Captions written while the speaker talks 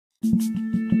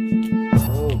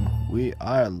Boom. We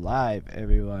are live,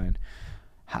 everyone.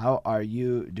 How are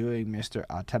you doing, Mr.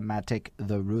 Automatic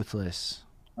the Ruthless?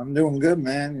 I'm doing good,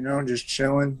 man. Just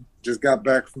chilling. Just got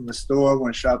back from the store,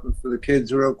 went shopping for the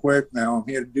kids real quick. Now I'm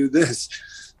here to do this.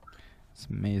 It's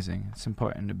amazing. It's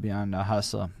important to be on the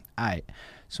hustle. Alright,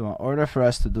 so in order for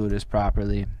us to do this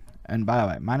properly, and by the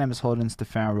way, my name is Holden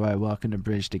Stefan Roy. Welcome to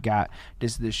Bridge the Gap.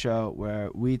 This is the show where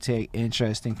we take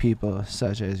interesting people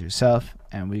such as yourself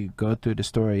and we go through the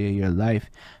story of your life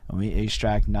and we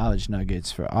extract knowledge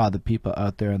nuggets for all the people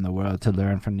out there in the world to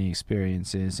learn from the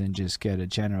experiences and just get a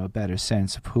general better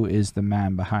sense of who is the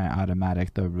man behind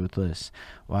Automatic the Ruthless.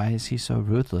 Why is he so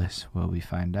ruthless? Will we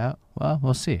find out? Well,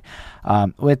 we'll see.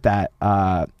 With that,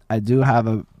 I do have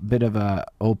a bit of a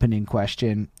opening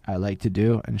question I like to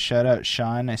do. And shout out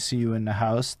Sean, I see you in the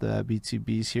house. The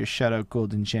BTB's here. Shout out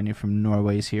Golden Jenny from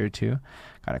Norway's here too.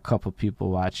 Got a couple people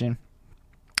watching.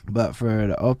 But for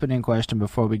the opening question,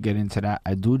 before we get into that,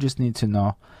 I do just need to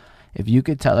know if you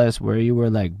could tell us where you were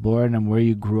like born and where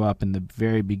you grew up in the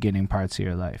very beginning parts of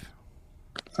your life.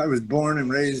 I was born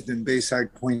and raised in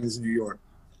Bayside, Queens, New York.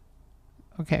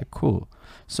 Okay, cool.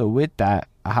 So with that,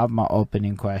 I have my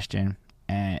opening question,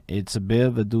 and it's a bit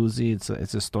of a doozy.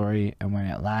 It's a story, and when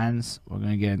it lands, we're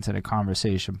gonna get into the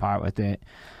conversation part with it.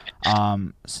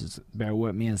 So bear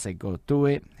with me as I go through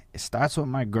it. It starts with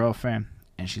my girlfriend,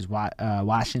 and she's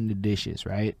washing the dishes,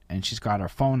 right? And she's got her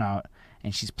phone out,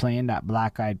 and she's playing that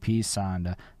Black Eyed Peas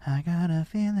song. I got a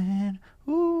feeling,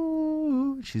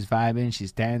 ooh. She's vibing,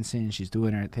 she's dancing, she's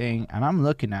doing her thing, and I'm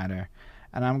looking at her,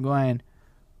 and I'm going,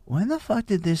 when the fuck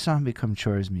did this song become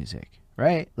chores music?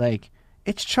 Right? Like,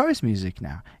 it's chores music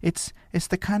now. It's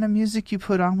the kind of music you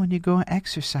put on when you go and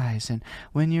exercise and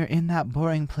when you're in that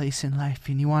boring place in life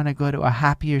and you want to go to a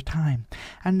happier time.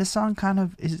 And the song kind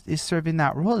of is serving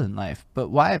that role in life. But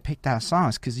why I picked that song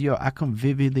is because, I can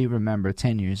vividly remember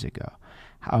 10 years ago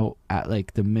how at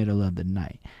like the middle of the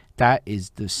night, that is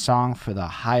the song for the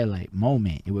highlight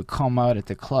moment. It would come out at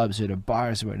the clubs or the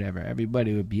bars or whatever.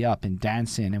 Everybody would be up and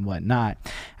dancing and whatnot.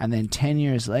 And then 10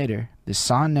 years later, the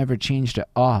song never changed at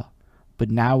all.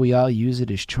 But now we all use it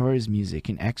as chores music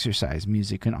and exercise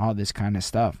music and all this kind of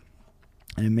stuff.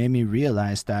 And it made me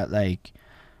realize that, like,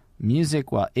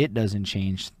 music, while it doesn't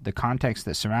change, the context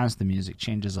that surrounds the music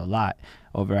changes a lot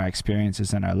over our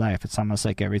experiences in our life. It's almost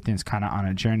like everything's kind of on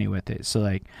a journey with it. So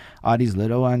like all these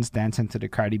little ones dancing to the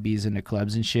Cardi B's in the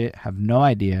clubs and shit have no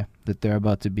idea that they're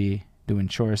about to be doing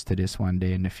chores to this one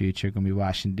day in the future, gonna be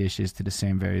washing dishes to the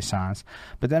same very songs.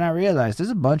 But then I realized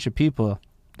there's a bunch of people,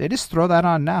 they just throw that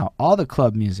on now. All the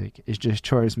club music is just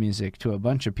chores music to a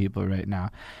bunch of people right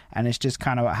now. And it's just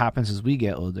kind of what happens as we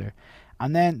get older.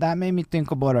 And then that made me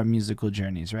think about our musical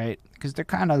journeys, right? Because they're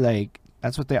kind of like,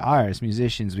 that's what they are as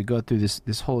musicians. We go through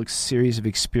this whole series of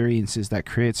experiences that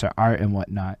creates our art and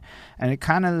whatnot. And it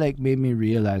kind of like made me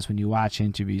realize when you watch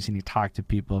interviews and you talk to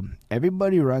people,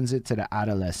 everybody runs it to the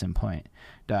adolescent point.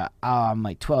 I'm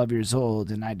like 12 years old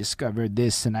and I discovered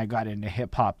this and I got into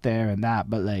hip hop there and that.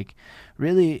 But like,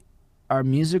 really, our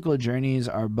musical journeys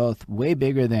are both way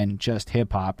bigger than just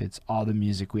hip hop. It's all the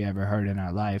music we ever heard in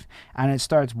our life. And it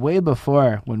starts way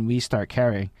before when we start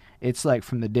caring. It's like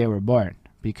from the day we're born.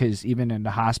 Because even in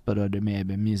the hospital, there may have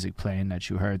been music playing that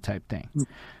you heard type thing.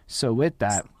 So with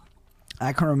that,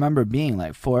 I can remember being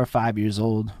like 4 or 5 years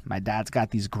old. My dad's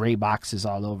got these gray boxes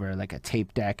all over, like a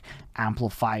tape deck,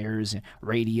 amplifiers and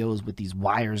radios with these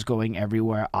wires going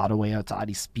everywhere, all the way out to all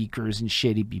these speakers and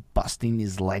shit. He'd be busting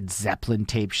these Led Zeppelin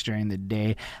tapes during the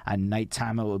day. At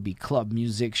nighttime, it would be club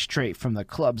music straight from the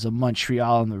clubs of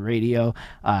Montreal on the radio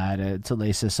to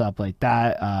lace us up like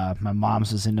that. My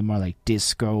mom's was into more like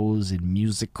discos and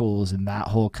musicals and that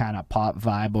whole kind of pop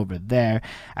vibe over there.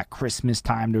 At Christmas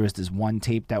time, there was this one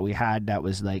tape that we had that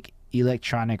was like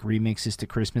electronic remixes to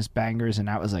Christmas bangers, and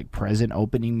that was like present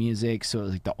opening music. So it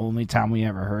was like the only time we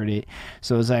ever heard it.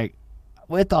 So it was like,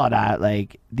 with all that,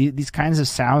 like these kinds of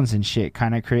sounds and shit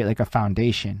kind of create like a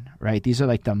foundation, right? These are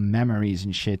like the memories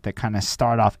and shit that kind of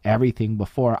start off everything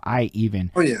before I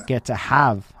even Oh yeah. get to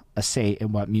have a say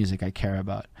in what music I care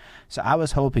about. So I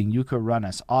was hoping you could run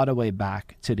us all the way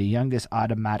back to the youngest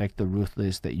Automatic the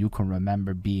Ruthless that you can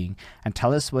remember being and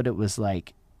tell us what it was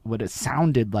like, what it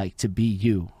sounded like to be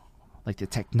you, like the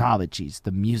technologies,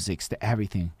 the musics, the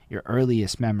everything, your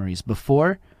earliest memories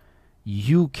before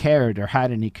you cared or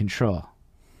had any control.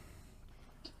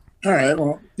 All right.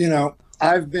 Well,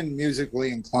 I've been musically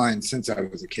inclined since I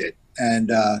was a kid. And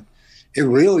it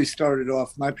really started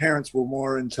off, my parents were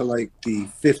more into like the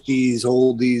 50s,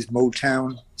 oldies,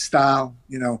 Motown style.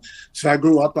 So I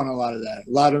grew up on a lot of that.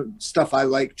 A lot of stuff I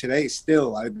like today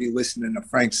still. I'd be listening to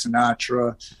Frank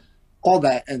Sinatra, all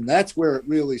that, and that's where it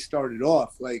really started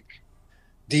off. Like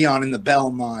Dion and the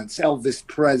Belmonts, Elvis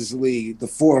Presley, the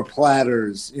Four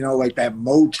Platters, you know, like that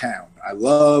Motown. I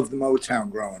love the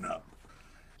Motown growing up.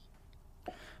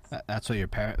 That's what your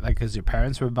parent like, cause your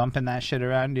parents were bumping that shit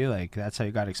around you. Like that's how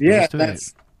you got Yeah, exposed to it.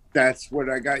 that's what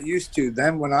I got used to.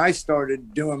 Then when I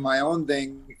started doing my own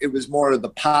thing, it was more of the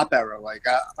pop era. Like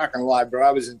I'm not gonna lie, bro,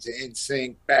 I was into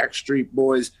NSYNC, Backstreet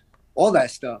Boys, all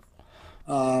that stuff.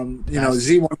 You know, That's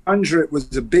Z100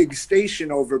 was a big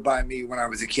station over by me when I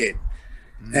was a kid,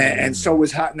 and so mm,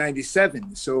 was Hot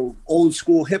 97. So old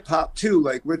school hip hop too.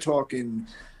 Like we're talking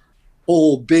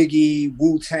old Biggie,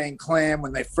 Wu Tang Clan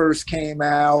when they first came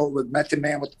out, with Method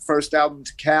Man with the first album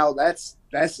to Cal. That's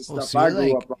the well. stuff So I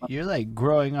grew up on. you're like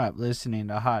growing up listening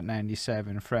to Hot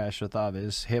 97 Fresh with all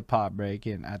this hip hop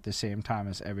breaking at the same time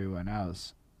as everyone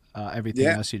else. Everything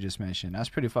Yeah, else you just mentioned. That's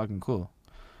pretty fucking cool.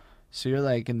 So you're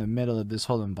like in the middle of this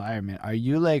whole environment. Are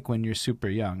you like when you're super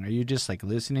young? Are you just like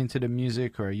listening to the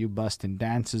music, or are you busting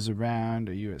dances around?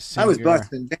 Are you a I was singer?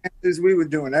 busting dances. We were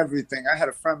doing everything. I had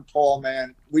a friend, Paul,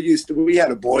 man. We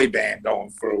had a boy band going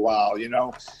for a while, you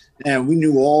know, and we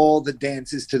knew all the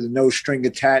dances to the No String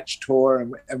Attached tour,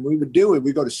 and we would do it.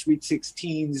 We go to Sweet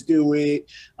 16s, do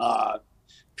it, uh,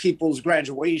 people's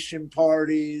graduation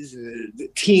parties, the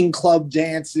teen club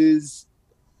dances.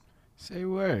 Say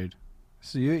word.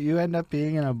 So you end up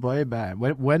being in a boy band.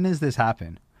 When does this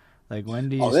happen? Like when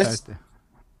do you Oh, start this to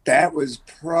that was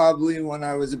probably when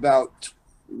I was about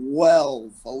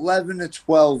 12, 11 to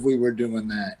 12. We were doing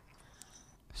that.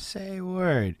 say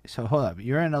word? So hold up.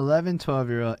 You're an 11,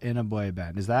 12-year old in a boy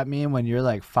band. Does that mean when you're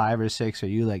like 5 or 6, are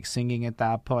you like singing at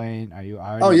that point? Are you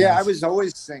Oh already yeah, I dancing? was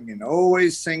always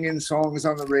singing songs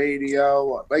on the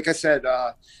radio. Like I said,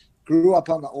 grew up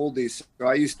on the oldies. So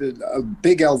I used to a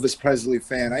big Elvis Presley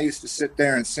fan. I used to sit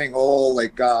there and sing all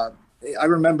like I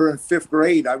remember in fifth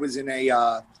grade I was in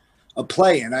a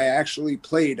play and I actually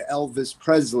played Elvis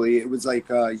Presley. It was like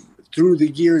through the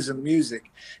years of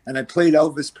music, and I played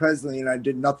Elvis Presley and I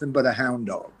did nothing but a hound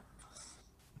dog.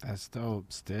 That's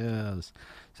dope. Stills.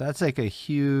 So that's like a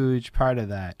huge part of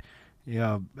that.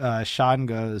 Sean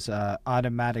goes,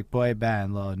 automatic boy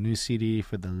band, little new CD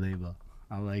for the label.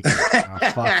 I like it. I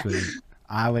fucks with it.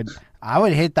 I would, I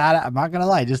would hit that. I'm not gonna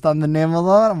lie, just on the name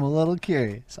alone, I'm a little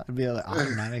curious. I'd be like,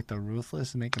 automatic, the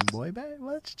ruthless, making boy band.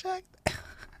 Let's check.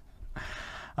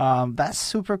 That's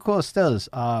super cool. Stills.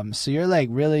 So you're like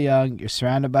really young. You're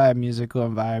surrounded by a musical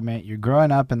environment. You're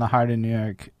growing up in the heart of New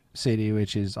York City,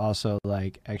 which is also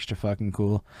like extra fucking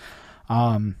cool.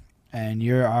 Um, and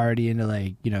you're already into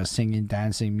like singing,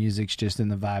 dancing, music's just in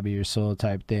the vibe of your soul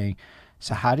type thing.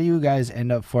 So how do you guys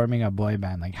end up forming a boy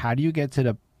band? Like how do you get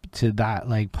to that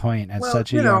like point at Well,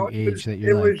 such a young age that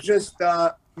you're it was like, just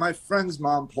my friend's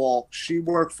mom, Paul. She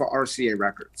worked for RCA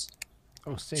Records,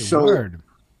 oh, say so word.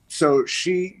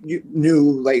 she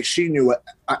knew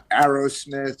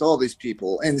Aerosmith, all these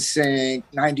people, NSYNC,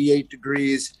 98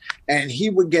 Degrees, and he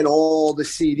would get all the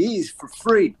CDs for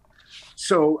free.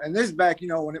 So, and this back,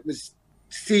 when it was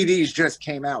CDs just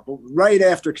came out, but right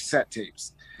after cassette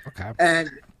tapes, Okay. and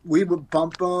we would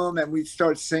bump them and we'd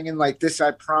start singing like "This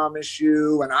I Promise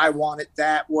You" and "I Want It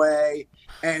That Way,"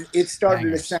 and it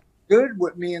started to Bangers. sound good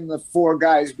with me and the four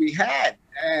guys we had.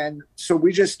 And so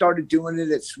we just started doing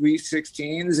it at Sweet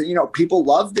 16s, and people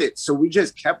loved it, so we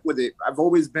just kept with it. I've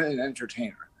always been an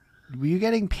entertainer. Were you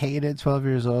getting paid at 12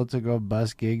 years old to go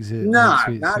bust gigs at like Nah,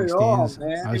 Sweet not at all, 16s?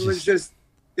 man. I was just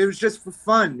It was just for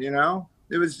fun.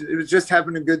 It was just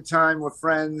having a good time with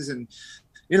friends, and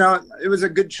it was a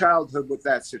good childhood with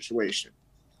that situation.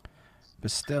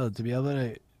 But still, to be able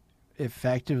to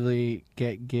effectively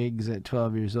get gigs at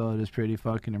 12 years old is pretty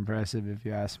fucking impressive, if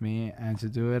you ask me. And to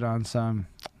do it on some,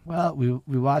 well,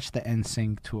 we watched the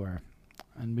NSYNC tour,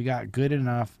 and we got good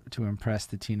enough to impress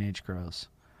the teenage girls.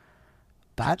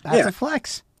 That's Yeah, a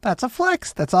flex. That's a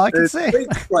flex. That's all I can it's say.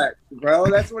 big flex, bro.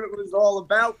 That's what it was all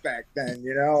about back then.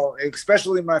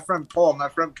 Especially my friend Paul. My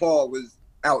friend Paul was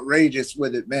outrageous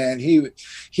with it, man.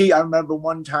 He. I remember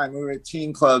one time we were at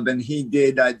Teen Club and he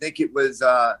did. I think it was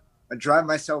 "I Drive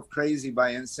Myself Crazy"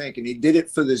 by NSYNC, and he did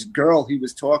it for this girl he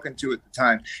was talking to at the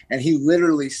time. And he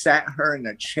literally sat her in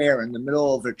a chair in the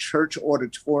middle of a church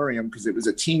auditorium because it was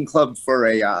a teen club for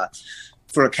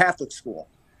a Catholic school.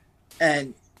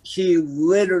 And he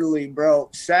literally, bro,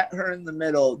 sat her in the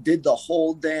middle, did the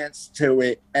whole dance to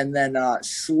it, and then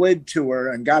slid to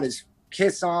her and got his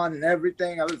kiss on and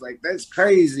everything. I was like, that's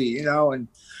crazy. And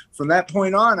from that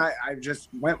point on, I just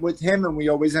went with him, and we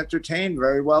always entertained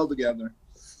very well together.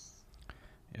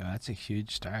 Yeah, that's a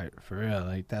huge start for real.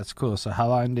 Like that's cool. So how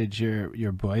long did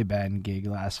your boy band gig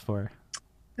last for?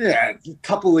 Yeah, a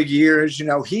couple of years.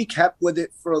 He kept with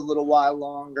it for a little while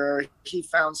longer. He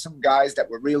found some guys that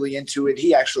were really into it.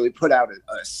 He actually put out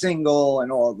a single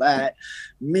and all that.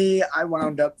 Me, I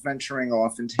wound up venturing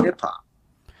off into hip hop.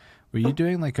 Were you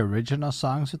doing like original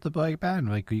songs with the boy band?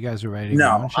 Like you guys were writing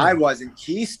your own No, I shit? wasn't.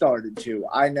 He started to.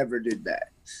 I never did that.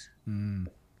 Mm.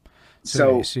 So,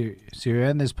 okay, So, so you're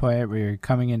in this point where you're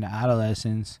coming into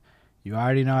adolescence. You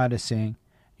already know how to sing.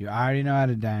 You already know how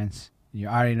to dance. You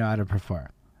already know how to perform.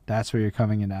 That's where you're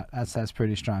coming in at. That's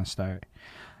pretty strong start.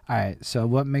 All right. So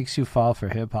what makes you fall for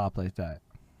hip hop like that?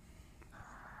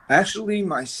 actually,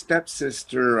 my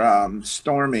stepsister,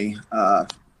 Stormy,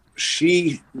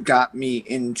 she got me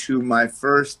into my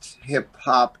first hip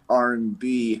hop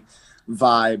R&B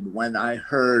vibe when I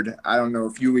heard. I don't know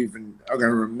if you even are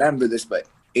gonna remember this, but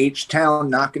H Town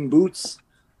Knocking Boots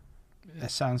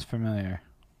That sounds familiar.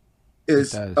 It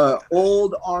is does. a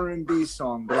old R&B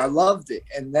song, but I loved it.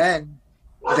 And then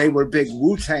they were big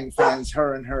Wu-Tang fans,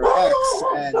 her and her ex,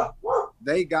 and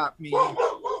they got me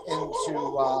into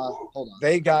hold on.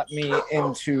 They got me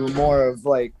into more of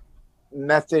like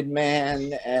Method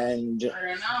Man and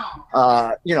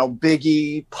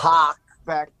Biggie, Pac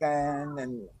back then,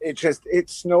 and it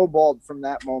snowballed from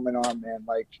that moment on, man.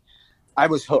 Like I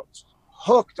was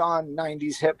hooked on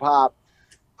 '90s hip hop,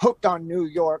 hooked on New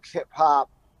York hip hop,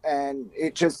 and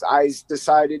I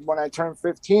decided when I turned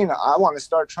 15, I want to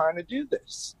start trying to do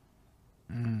this.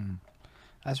 Mm.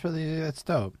 That's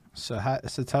dope. So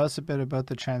tell us a bit about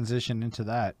the transition into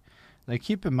that. Like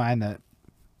keep in mind that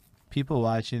people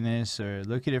watching this or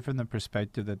look at it from the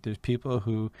perspective that there's people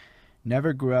who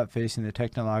never grew up facing the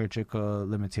technological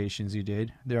limitations you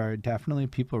did. There are definitely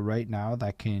people right now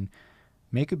that can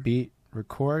make a beat,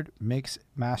 record, mix,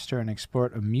 master, and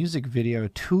export a music video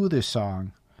to the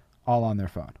song all on their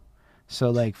phone. So,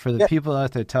 like, for the Yeah, people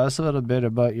out there, tell us a little bit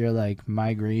about your, like,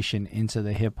 migration into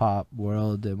the hip hop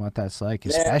world and what that's like,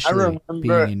 man, especially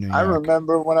being in New I York.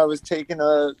 remember when I was taking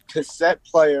a cassette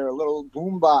player, a little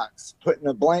boombox, putting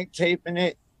a blank tape in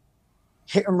it,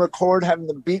 hitting record, having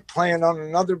the beat playing on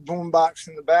another boombox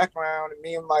in the background, and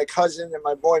me and my cousin and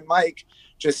my boy Mike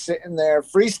just sitting there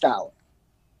freestyling.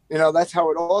 That's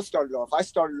how it all started off. I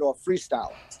started off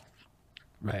freestyling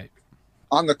Right.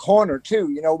 on the corner too.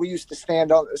 We used to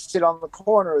sit on the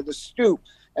corner of the stoop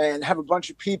and have a bunch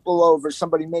of people over.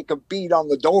 Somebody make a beat on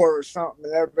the door or something,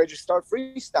 and everybody just start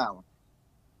freestyling.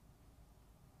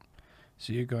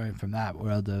 So you're going from that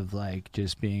world of, like,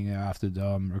 just being off the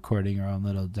dome, recording your own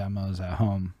little demos at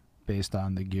home based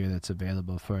on the gear that's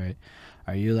available for it.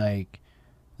 Are you, like,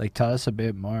 tell us a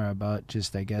bit more about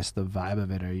just, I guess, the vibe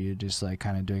of it. Are you just, like,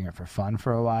 kind of doing it for fun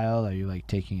for a while? Are you, like,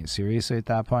 taking it seriously at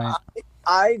that point?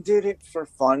 I did it for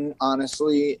fun,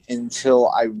 honestly, until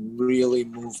I really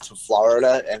moved to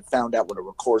Florida and found out what a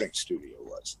recording studio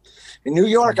was. In New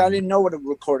York, I Mm. didn't know what a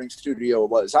recording studio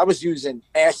was. I was using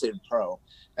Acid Pro,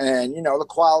 and the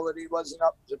quality wasn't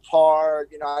up to par.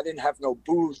 I didn't have no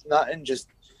booth, nothing, just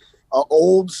an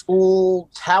old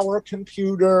school tower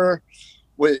computer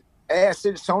with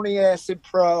Sony Acid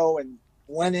Pro, and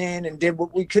went in and did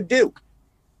what we could do.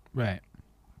 Right.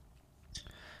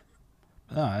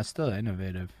 No, that's still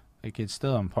innovative. Like, it's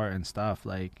still important stuff.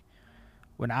 Like,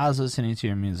 when I was listening to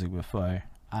your music before,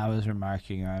 I was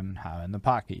remarking on how in the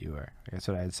pocket you were. That's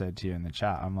what I had said to you in the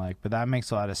chat. I'm like, but that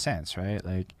makes a lot of sense, right?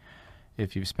 Like,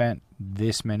 if you've spent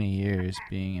this many years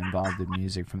being involved in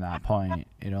music from that point,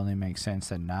 it only makes sense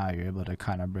that now you're able to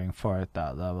kind of bring forth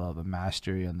that level of a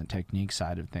mastery on the technique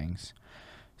side of things.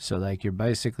 So, like, you're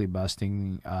basically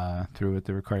busting through with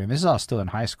the recording. This is all still in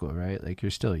high school, right? Like,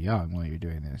 you're still young while you're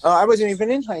doing this. I wasn't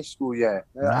even in high school yet.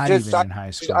 Not even in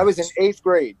high I school. was in eighth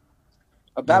grade,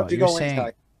 Bro, about to you're go into saying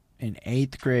in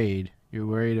eighth grade, you're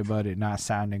worried about it not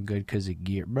sounding good because of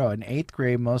gear. Bro, in eighth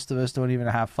grade, most of us don't even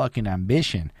have fucking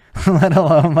ambition, let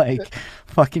alone, like,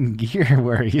 fucking gear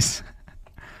worries.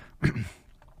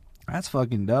 That's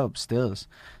fucking dope, stills.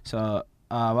 So,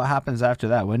 what happens after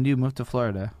that? When do you move to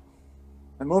Florida?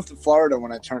 I moved to Florida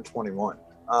when I turned 21.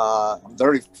 I'm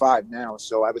 35 now,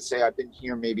 so I would say I've been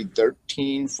here maybe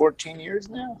 13, 14 years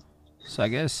now. So I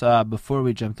guess before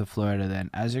we jump to Florida, then,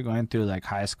 as you're going through like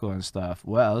high school and stuff,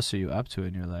 what else are you up to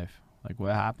in your life? Like,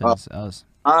 what Uh, happens else?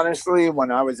 Honestly,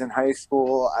 when I was in high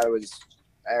school, I was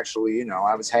actually,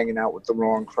 I was hanging out with the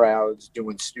wrong crowds,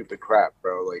 doing stupid crap,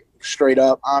 bro. Like straight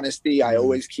up honesty. I Mm,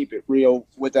 always keep it real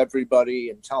with everybody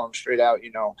and tell them straight out,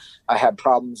 I had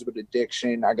problems with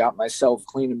addiction. I got myself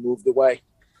clean and moved away.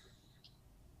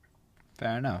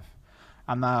 fair enough.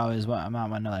 I'm not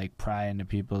one to like pry into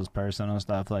people's personal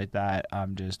stuff like that.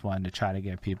 I'm just one to try to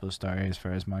get people's stories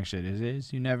for as much shit as it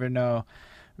is. You never know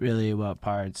really what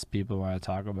parts people want to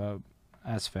talk about.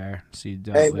 That's fair. So you Hey,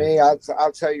 dealt with. me,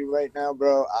 I'll tell you right now,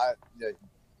 bro.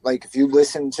 Like, if you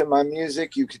listen to my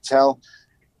music, you could tell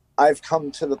I've come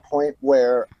to the point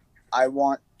where I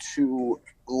want to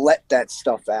let that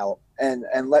stuff out and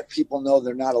let people know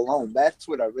they're not alone. That's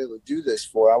what I really do this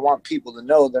for. I want people to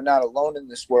know they're not alone in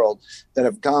this world, that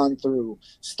have gone through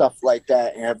stuff like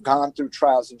that and have gone through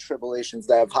trials and tribulations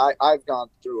that I've gone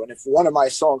through. And if one of my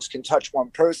songs can touch one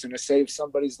person or save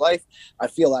somebody's life, I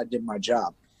feel I did my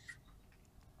job.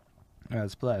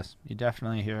 That's blessed. You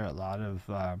definitely hear a lot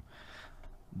of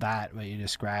that what you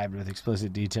described with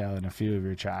explicit detail in a few of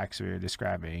your tracks where you're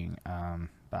describing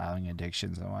battling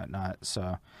addictions and whatnot.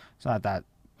 So it's not that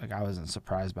like I wasn't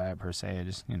surprised by it per se. I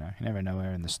just you never know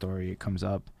where in the story it comes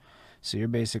up. So you're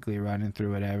basically running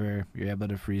through whatever you're able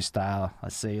to freestyle.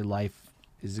 Let's say life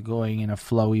is going in a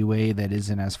flowy way that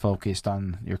isn't as focused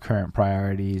on your current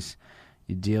priorities.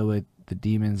 You deal with the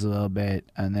demons a little bit,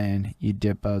 and then you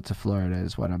dip out to Florida,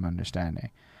 is what I'm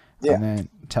understanding. Yeah. And then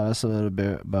tell us a little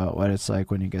bit about what it's like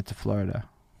when you get to Florida.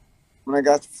 When I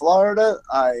got to Florida,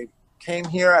 I came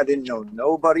here. I didn't know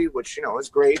nobody, which, is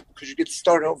great because you get to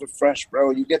start over fresh,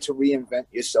 bro. You get to reinvent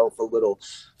yourself a little.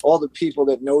 All the people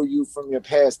that know you from your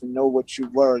past and know what you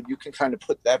were, you can kind of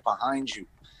put that behind you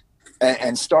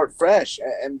and start fresh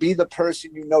and be the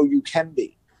person you can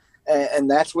be. And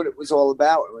that's what it was all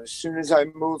about. And as soon as I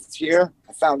moved here,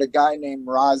 I found a guy named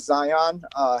Raz Zion.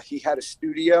 He had a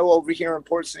studio over here in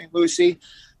Port St. Lucie.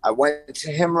 I went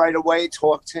to him right away,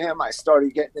 talked to him. I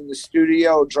started getting in the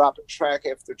studio, dropping track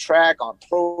after track on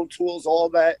Pro Tools, all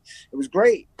that. It was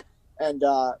great. And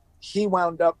he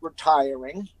wound up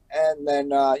retiring. And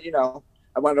then,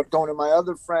 I wound up going to my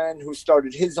other friend who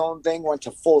started his own thing, went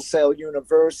to Full Sail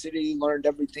University, learned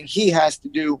everything he has to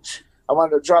do. I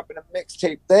wound up dropping a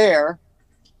mixtape there.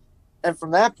 And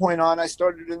from that point on, I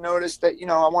started to notice that,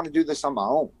 I want to do this on my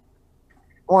own.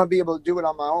 I want to be able to do it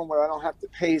on my own where I don't have to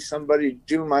pay somebody to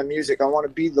do my music. I want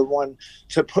to be the one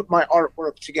to put my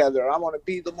artwork together. I want to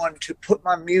be the one to put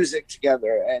my music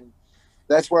together. And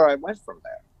that's where I went from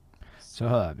there. So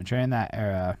hold up, during that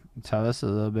era, tell us a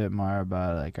little bit more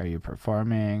about, like, are you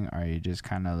performing? Are you just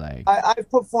kind of like... I've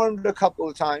performed a couple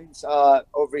of times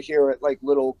over here at like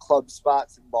little club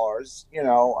spots and bars,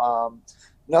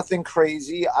 nothing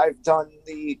crazy. I've done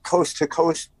the coast to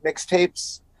coast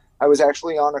mixtapes. I was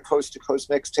actually on a coast to coast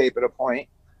mixtape at a point.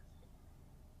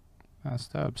 That's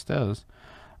dope, stills.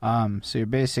 So you're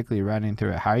basically running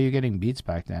through it. How are you getting beats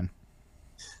back then?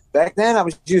 Back then, I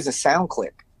was using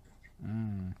SoundClick.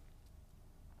 Mm.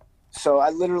 So I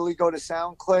literally go to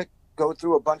SoundClick, go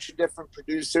through a bunch of different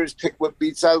producers, pick what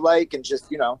beats I like, and just,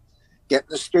 get in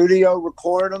the studio,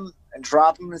 record them, and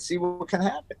drop them and see what can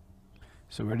happen.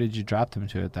 So where did you drop them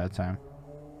to at that time?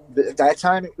 At that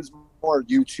time, it was more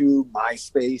YouTube,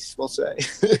 MySpace, we'll say.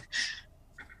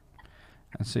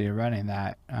 And so you're running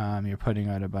that. You're putting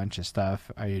out a bunch of stuff.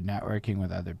 Are you networking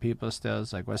with other people still?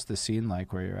 Like, what's the scene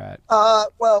like where you're at?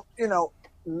 Well,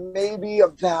 maybe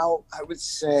about, I would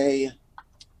say,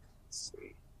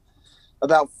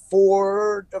 about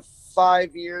 4 to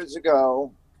 5 years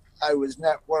ago, I was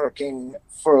networking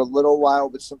for a little while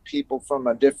with some people from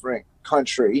a different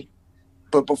country.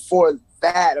 But before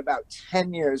that, about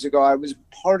 10 years ago, I was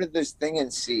part of this thing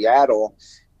in Seattle.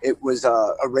 It was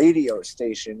a radio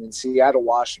station in Seattle,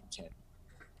 Washington.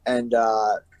 And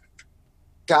guy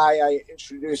I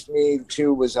introduced me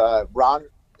to was Ron.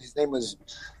 His name was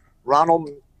Ronald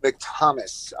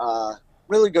McThomas.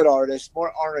 Really good artist,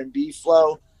 more R&B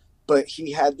flow. But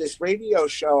he had this radio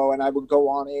show, and I would go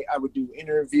on it. I would do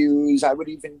interviews. I would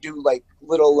even do like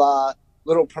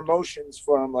little promotions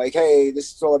for him, like, hey,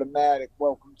 this is Automatic.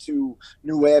 Welcome to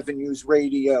New Avenues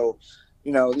Radio.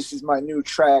 This is my new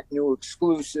track, new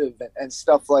exclusive, and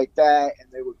stuff like that. And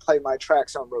they would play my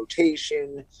tracks on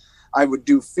rotation. I would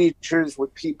do features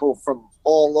with people from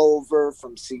all over,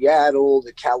 from Seattle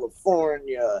to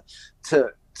California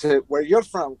to where you're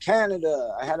from,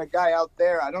 Canada. I had a guy out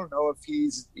there. I don't know if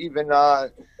he's even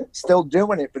still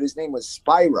doing it, but his name was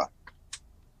Spyra.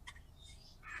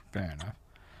 Fair enough.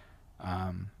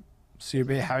 So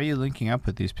how are you linking up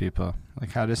with these people?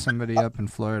 Like, how does somebody up in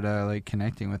Florida like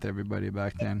connecting with everybody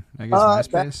back then? I guess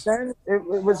MySpace. Back then, it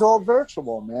was all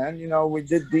virtual, man. We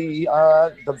did the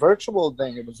virtual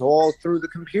thing. It was all through the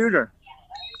computer.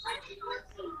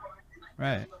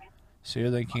 Right. So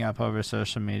you're linking up over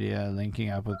social media,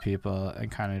 linking up with people,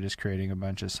 and kind of just creating a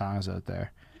bunch of songs out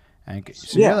there. And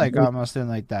so you're like almost in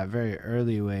like that very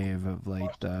early wave of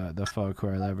like the folk who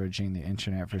are leveraging the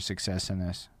internet for success in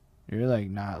this. You're like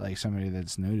not like somebody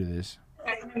that's new to this.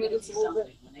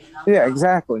 Yeah,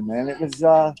 exactly, man. It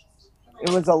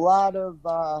was a lot of.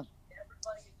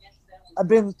 I've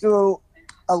been through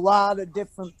a lot of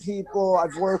different people.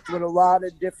 I've worked with a lot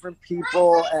of different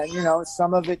people, and you know,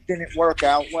 some of it didn't work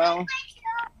out well.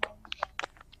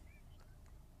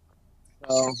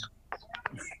 So,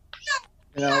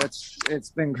 you know, it's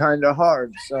been kind of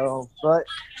hard. So, but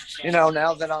you know,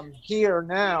 now that I'm here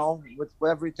now with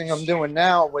everything I'm doing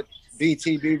now with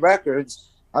VTB Records,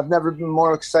 I've never been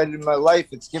more excited in my life.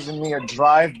 It's given me a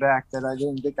drive back that I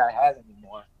didn't think I had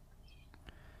anymore.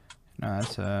 No,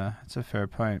 that's a fair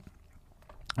point.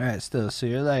 All right, still, so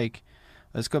you're like,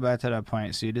 let's go back to that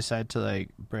point. So you decide to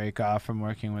like break off from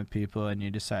working with people, and you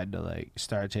decide to like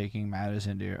start taking matters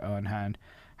into your own hand.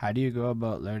 How do you go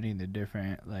about learning the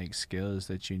different like skills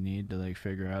that you need to like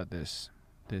figure out this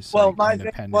Well, like my thing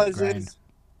independent grind? is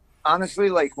honestly,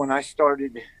 like when I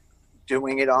started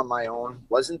doing it on my own,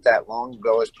 wasn't that long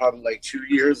ago. It was probably like 2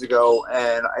 years ago,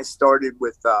 and I started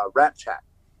with Rap Chat,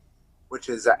 which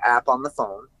is an app on the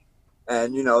phone.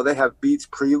 And, you know, they have beats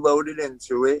preloaded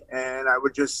into it. And I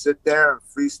would just sit there and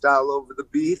freestyle over the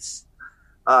beats.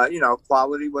 You know,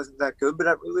 quality wasn't that good, but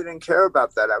I really didn't care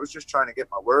about that. I was just trying to get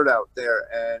my word out there.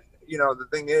 And, you know, the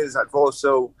thing is,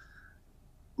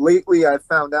 lately I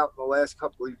found out in the last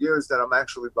couple of years that I'm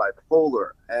actually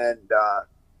bipolar. And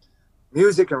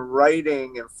music and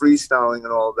writing and freestyling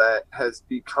and all that has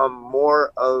become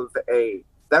more of a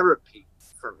therapy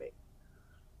for me.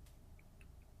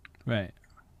 Right.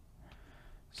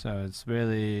 So it's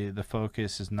really, the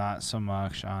focus is not so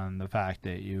much on the fact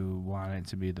that you want it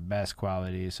to be the best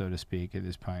quality, so to speak, at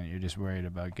this point. You're just worried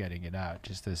about getting it out.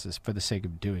 Just this is for the sake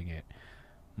of doing it,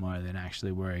 more than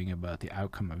actually worrying about the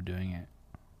outcome of doing it.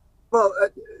 Well,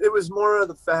 it was more of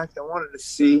the fact I wanted to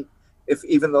see if,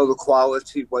 even though the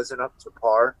quality wasn't up to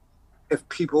par, if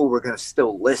people were going to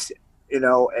still listen, you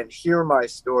know, and hear my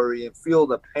story and feel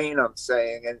the pain I'm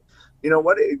saying. And, you know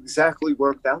what, it exactly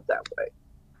worked out that way.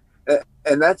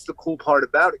 And that's the cool part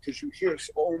about it, because you hear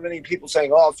so many people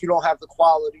saying, oh, if you don't have the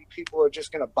quality, people are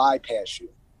just going to bypass you.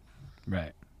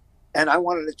 Right. And I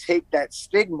wanted to take that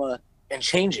stigma and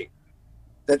change it.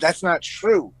 That's not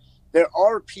true. There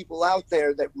are people out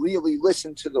there that really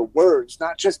listen to the words,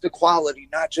 not just the quality,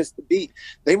 not just the beat.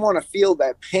 They want to feel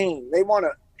that pain. They want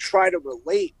to try to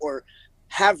relate or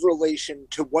have relation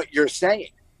to what you're saying.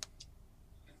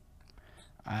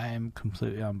 I'm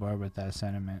completely on board with that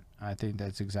sentiment. I think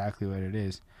that's exactly what it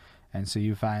is. And so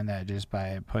you find that just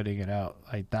by putting it out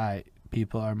like that,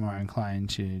 people are more inclined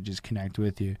to just connect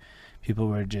with you. People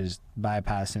were just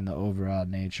bypassing the overall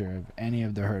nature of any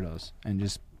of the hurdles and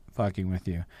just fucking with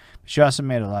you. But you also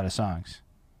made a lot of songs.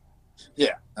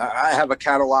 Yeah, I have a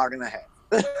catalog and a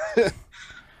half.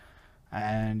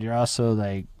 And you're also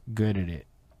like good at it,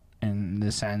 in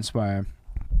the sense where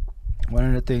one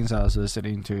of the things I was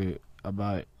listening to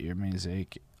about your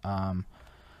music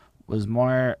was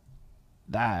more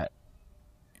that,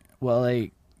 well,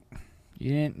 like, you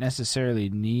didn't necessarily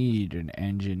need an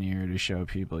engineer to show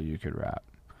people you could rap.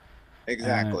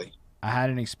 Exactly. I had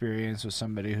an experience with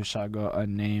somebody who shall go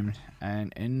unnamed,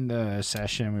 and in the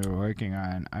session we were working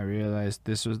on, I realized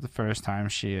this was the first time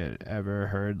she had ever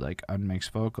heard like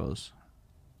unmixed vocals.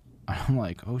 I'm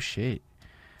like, oh shit,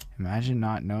 imagine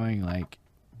not knowing like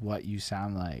what you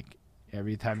sound like.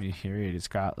 Every time you hear it, it's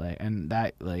got like, and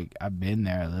that, like, I've been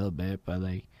there a little bit, but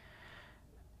like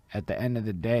at the end of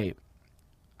the day,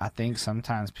 I think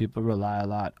sometimes people rely a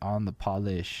lot on the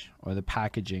polish or the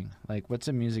packaging. Like, what's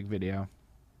a music video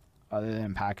other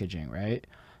than packaging, right?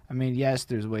 I mean, yes,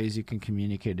 there's ways you can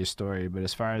communicate a story, but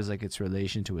as far as like its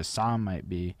relation to a song might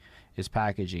be, it's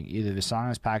packaging. Either the song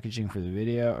is packaging for the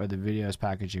video or the video is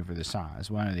packaging for the song.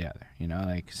 It's one or the other, you know,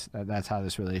 like that's how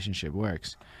this relationship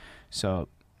works. So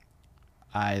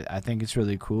I think it's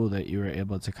really cool that you were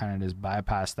able to kind of just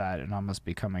bypass that and almost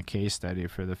become a case study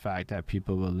for the fact that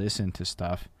people will listen to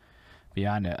stuff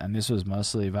beyond it. And this was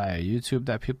mostly via YouTube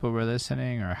that people were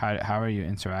listening, or how are you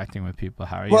interacting with people?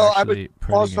 How are you actually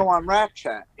putting also on Rap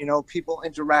Chat? You know, people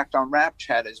interact on Rap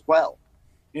Chat as well.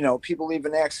 You know, people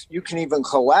even ask, you can even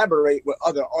collaborate with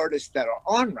other artists that are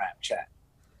on Rap Chat.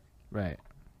 Right.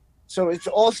 So it's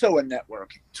also a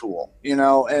networking tool, you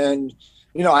know, and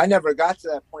you know, I never got to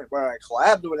that point where I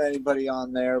collabed with anybody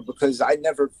on there because I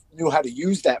never knew how to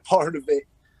use that part of it.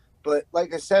 But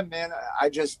like I said, man,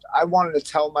 I wanted to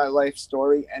tell my life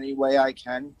story any way I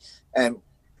can, and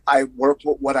I work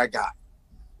with what I got.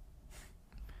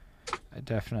 I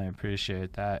definitely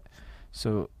appreciate that.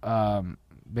 So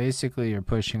basically you're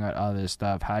pushing out all this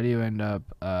stuff. How do you end up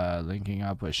linking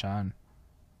up with Sean?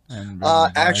 And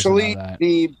actually,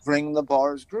 the Bring the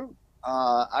Bars group.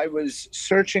 I was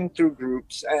searching through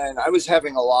groups, and I was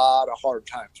having a lot of hard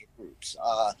times with groups,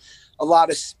 a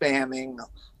lot of spamming,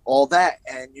 all that.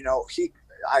 And, you know,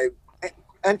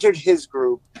 entered his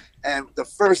group, and the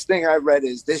first thing I read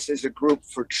is, this is a group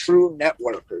for true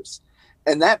networkers.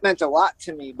 And that meant a lot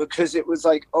to me, because it was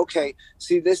like, okay,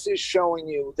 see, this is showing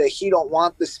you that he don't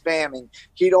want the spamming.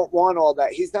 He don't want all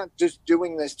that. He's not just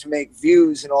doing this to make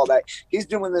views and all that. He's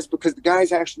doing this because the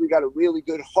guy's actually got a really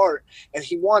good heart, and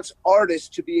he wants artists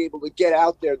to be able to get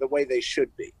out there the way they should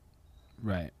be.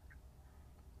 Right.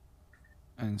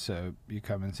 And so you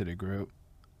come into the group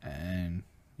and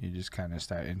you just kind of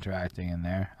start interacting in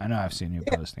there. I know I've seen you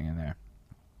posting in there.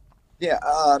 Yeah.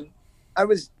 I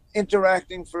was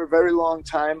interacting for a very long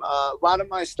time. A lot of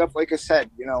my stuff, like I said,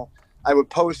 I would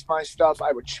post my stuff.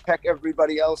 I would check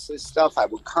everybody else's stuff. I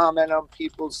would comment on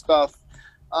people's stuff.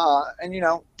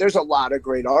 And there's a lot of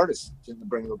great artists in the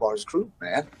Bring the Bars group,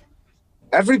 man.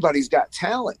 Everybody's got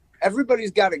talent.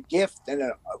 Everybody's got a gift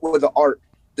with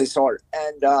this art.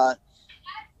 And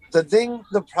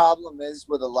the problem is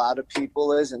with a lot of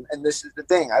people is, and this is the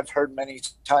thing I've heard many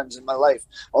times in my life,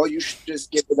 oh, you should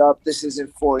just give it up. This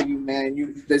isn't for you,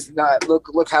 man. There's not,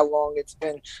 look how long it's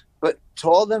been. But to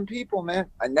all them people, man,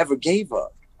 I never gave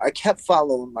up. I kept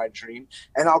following my dream,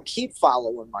 and I'll keep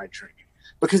following my dream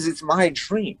because it's my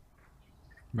dream.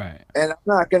 Right. And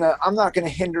I'm not gonna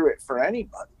hinder it for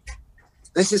anybody.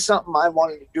 This is something I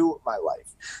wanted to do with my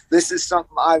life. This is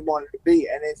something I wanted to be.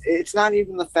 And it's not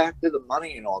even the fact of the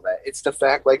money and all that. It's the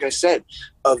fact, like I said,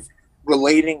 of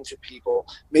relating to people,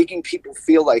 making people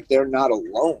feel like they're not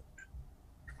alone.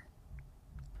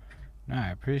 No,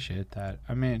 I appreciate that.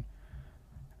 I mean,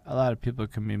 a lot of people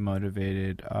can be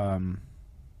motivated for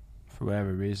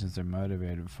whatever reasons they're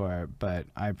motivated for it. But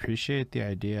I appreciate the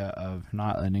idea of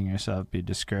not letting yourself be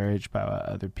discouraged by what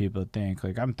other people think.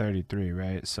 Like, I'm 33,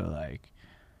 right? So, like,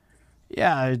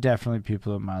 yeah, there's definitely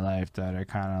people in my life that are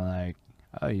kind of like,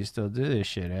 oh, you still do this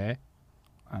shit, eh?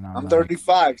 And I'm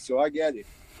 35, so I get it.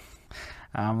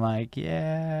 I'm like,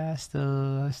 yeah, I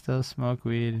still smoke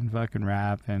weed and fucking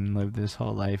rap and live this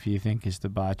whole life you think is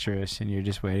debaucherous, and you're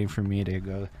just waiting for me to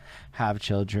go have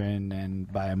children and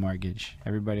buy a mortgage.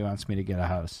 Everybody wants me to get a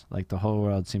house. Like, the whole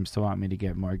world seems to want me to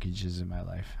get mortgages in my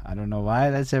life. I don't know why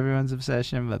that's everyone's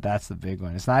obsession, but that's the big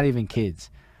one. It's not even kids.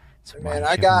 It's man,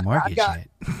 I got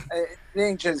it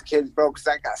ain't just kids, bro, because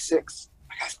I got six.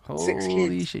 Six kids.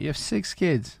 Holy shit, you have 6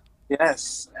 kids.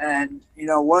 Yes, and you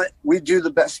know what? We do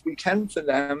the best we can for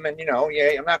them, and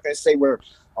I'm not going to say we're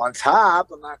on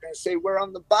top. I'm not going to say we're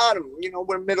on the bottom.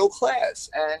 We're middle class,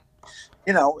 and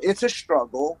it's a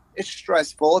struggle. It's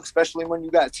stressful, especially when you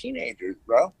got teenagers,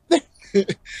 bro. I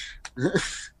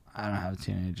don't have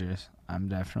teenagers. I'm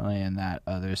definitely in that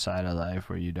other side of life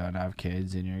where you don't have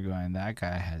kids, and you're going, that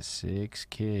guy has 6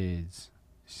 kids.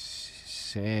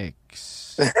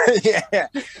 6. Yeah,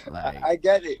 like, I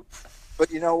get it.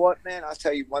 But you know what, man? I'll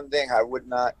tell you one thing. I would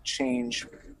not change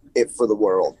it for the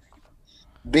world.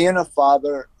 Being a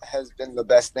father has been the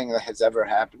best thing that has ever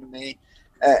happened to me.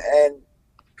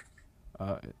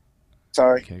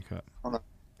 Sorry. Okay, cool.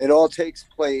 It all takes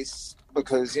place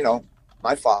because,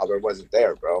 my father wasn't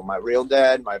there, bro. My real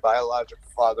dad, my biological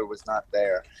father was not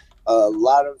there. A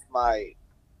lot of my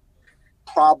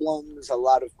problems, a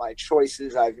lot of my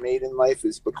choices I've made in life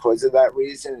is because of that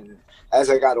reason. And as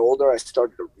I got older, I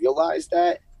started to realize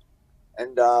that.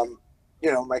 And,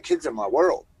 my kids are my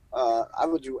world. I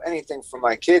would do anything for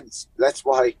my kids. That's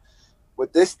why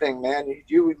with this thing, man,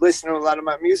 you listen to a lot of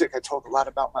my music. I talk a lot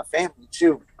about my family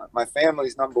too. My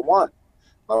family's number one.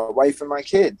 My wife and my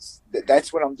kids.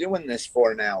 That's what I'm doing this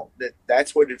for now.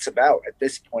 That's what it's about at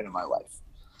this point in my life.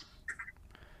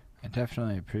 I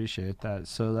definitely appreciate that.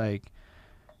 So, like,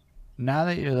 now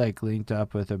that you're like linked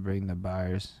up with a Bring the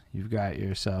Bars, you've got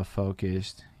yourself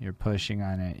focused, you're pushing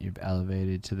on it, you've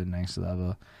elevated to the next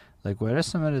level. Like, what are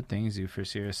some of the things you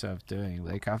foresee yourself doing?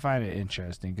 Like, I find it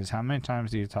interesting because how many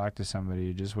times do you talk to somebody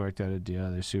who just worked out a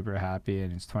deal, they're super happy,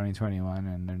 and it's 2021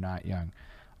 and they're not young?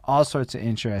 All sorts of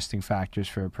interesting factors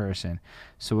for a person.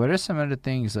 So what are some of the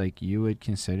things like you would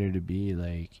consider to be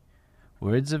like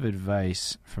words of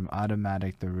advice from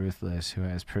Automatic the Ruthless, who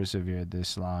has persevered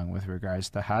this long, with regards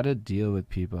to how to deal with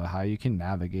people, how you can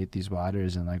navigate these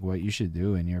waters, and like what you should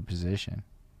do in your position?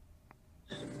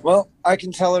 Well, I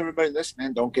can tell everybody this,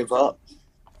 man, don't give up.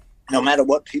 No matter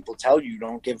what people tell you,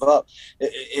 don't give up.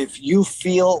 If you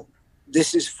feel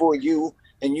this is for you,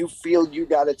 and you feel you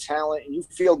got a talent, and you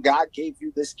feel God gave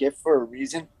you this gift for a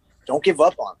reason, don't give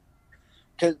up on it.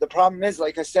 Because the problem is,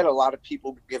 like I said, a lot of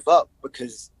people give up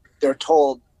because they're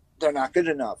told they're not good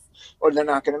enough or they're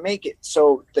not going to make it.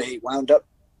 So they wound up,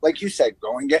 like you said,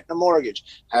 going getting a mortgage,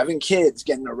 having kids,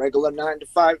 getting a regular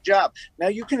 9-to-5 job. Now,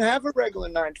 you can have a regular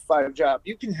 9-to-5 job.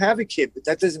 You can have a kid, but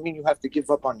that doesn't mean you have to give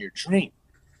up on your dream.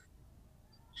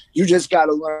 You just got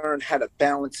to learn how to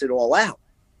balance it all out.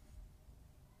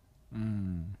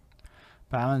 Mm.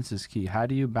 Balance is key. How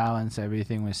do you balance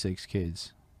everything with 6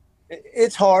 kids?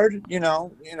 It's hard,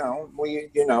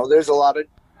 there's a lot of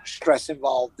stress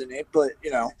involved in it, but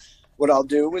what I'll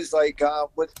do is like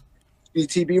with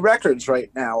BTB Records right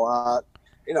now.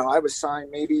 I was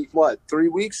signed maybe 3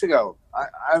 weeks ago.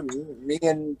 Me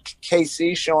and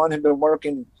KC Sean have been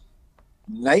working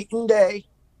night and day.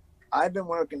 I've been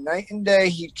working night and day.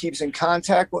 He keeps in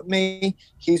contact with me.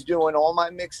 He's doing all my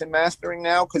mix and mastering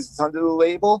now because it's under the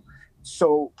label.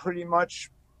 So pretty much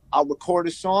I'll record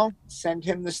a song, send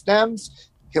him the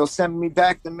stems. He'll send me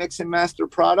back the mix and master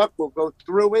product. We'll go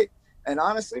through it. And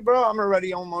honestly, bro, I'm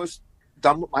already almost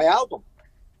done with my album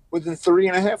within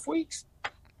 3.5 weeks.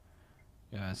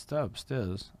 Yeah, it's dope,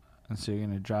 stills. And so you're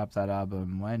gonna drop that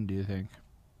album when, do you think?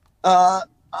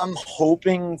 I'm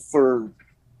hoping for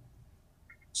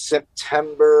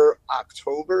September,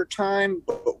 October time,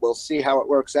 but we'll see how it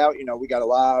works out. We got a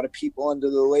lot of people under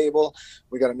the label.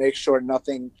 We got to make sure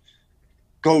nothing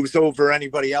goes over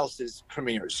anybody else's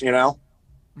premieres.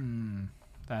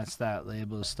 That's that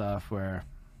label stuff where,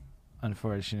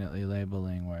 unfortunately,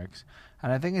 labeling works.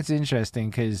 And I think it's interesting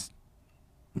because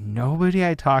nobody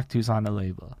I talk to is on a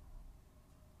label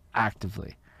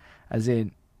actively. As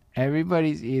in,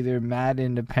 everybody's either mad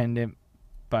independent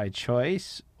by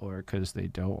choice or because they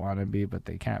don't want to be but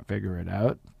they can't figure it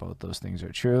out. Both those things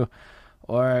are true.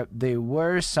 Or they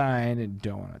were signed and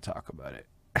don't want to talk about it.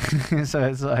 So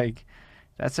it's like,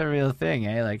 that's a real thing,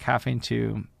 eh? Like having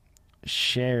to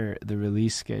share the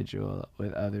release schedule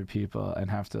with other people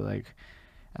and have to like,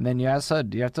 and then you have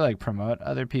to like promote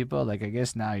other people. Like I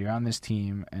guess now you're on this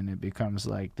team and it becomes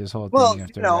like this whole thing Well, you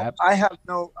have to rap. I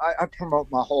promote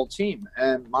my whole team,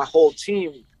 and my whole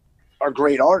team are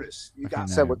great artists. You got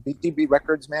said with BTB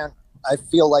Records, man. I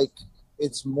feel like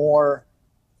it's more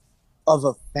of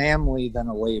a family than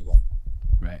a label.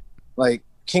 Right. Like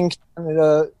King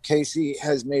Canada, Casey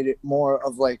has made it more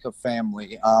of like a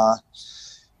family.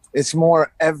 It's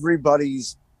more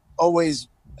everybody's always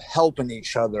helping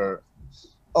each other,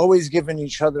 always giving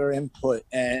each other input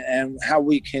and how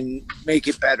we can make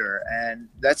it better. And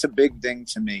that's a big thing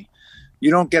to me.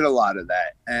 You don't get a lot of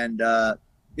that. And,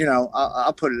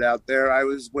 I'll put it out there. I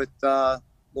was with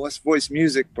Lost Voice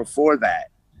Music before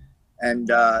that. And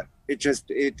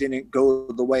it didn't go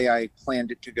the way I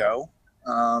planned it to go.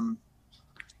 I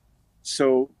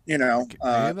do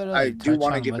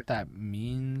want to give what that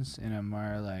means in a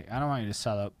more like, I don't want you to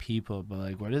sell out people, but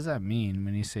like, what does that mean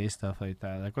when you say stuff like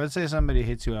that? Like, let's say somebody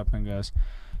hits you up and goes,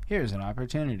 "Here's an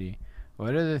opportunity."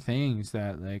 What are the things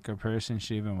that like a person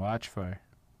should even watch for?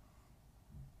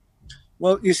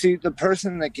 Well, you see, the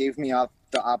person that gave me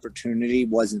the opportunity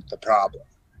wasn't the problem.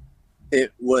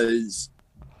 It was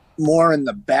more in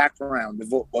the background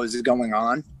of what was going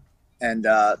on, and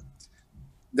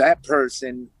that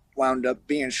person wound up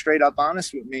being straight up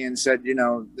honest with me and said,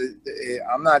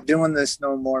 I'm not doing this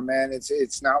no more, man.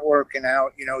 It's not working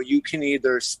out. You can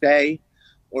either stay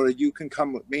or you can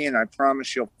come with me, and I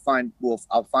promise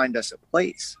I'll find us a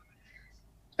place.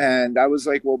 And I was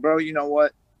like, well, bro, you know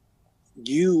what?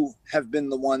 You have been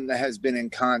the one that has been in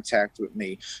contact with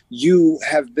me. You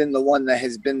have been the one that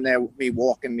has been there with me,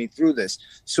 walking me through this.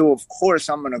 So of course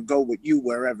I'm going to go with you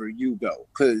wherever you go,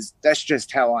 because that's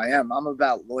just how I am. I'm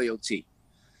about loyalty.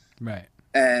 Right.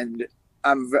 And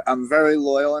I'm very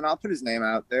loyal, and I'll put his name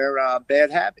out there,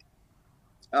 Bad Habit.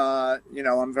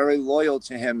 I'm very loyal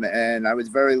to him, and I was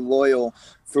very loyal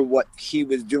for what he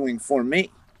was doing for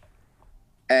me.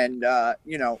 And,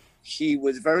 he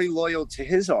was very loyal to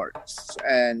his artists,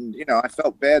 and I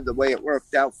felt bad the way it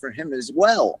worked out for him as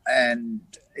well. And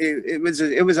it was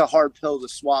a hard pill to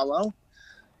swallow.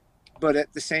 But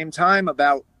at the same time,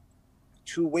 about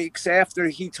 2 weeks after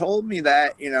he told me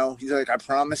that, he's like, I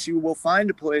promise you we'll find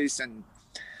a place. And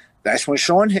that's when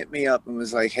Sean hit me up and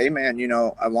was like, hey man,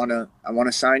 I want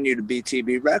to sign you to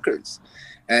BTB Records.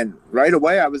 And right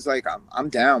away I was like, I'm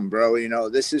down, bro.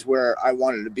 This is where I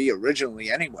wanted to be originally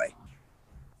anyway.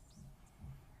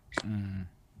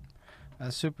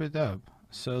 That's super dope.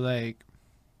 So like,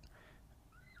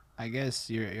 I guess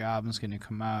your album's gonna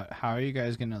come out. How are you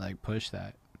guys gonna like push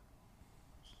that?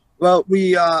 Well,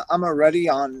 I'm already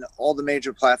on all the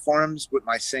major platforms with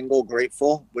my single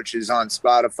Grateful, which is on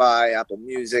Spotify, Apple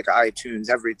Music, iTunes,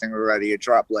 everything already. It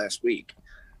dropped last week.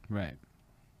 Right.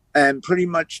 And pretty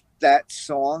much that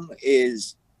song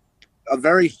is a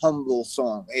very humble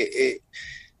song.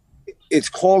 It's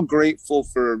called Grateful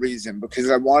for a reason, because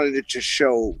I wanted it to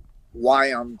show why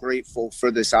I'm grateful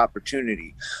for this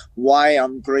opportunity, why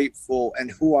I'm grateful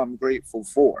and who I'm grateful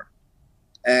for.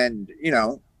 And,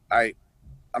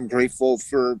 I'm grateful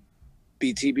for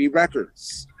BTB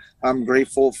Records. I'm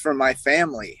grateful for my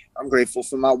family. I'm grateful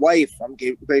for my wife. I'm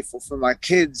grateful for my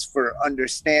kids for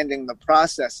understanding the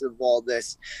process of all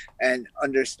this and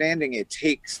understanding it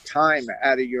takes time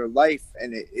out of your life.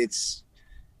 And it's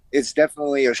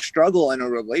definitely a struggle in a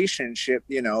relationship,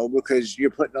 you know, because you're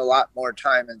putting a lot more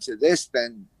time into this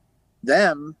than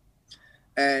them.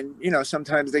 And, you know,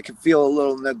 sometimes they can feel a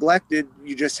little neglected.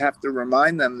 You just have to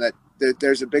remind them that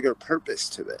there's a bigger purpose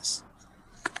to this.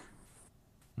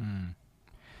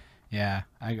 Yeah,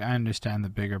 I understand the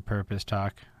bigger purpose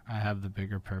talk. I have the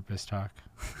bigger purpose talk.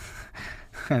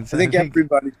 I think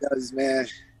everybody does, man.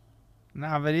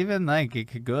 No, but even like it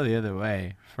could go the other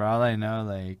way. For all I know,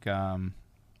 like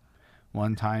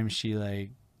one time she like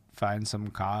finds some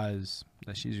cause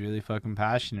that she's really fucking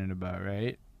passionate about,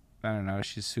 right? I don't know,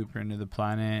 she's super into the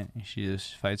planet. She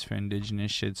just fights for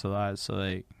indigenous shits a lot. So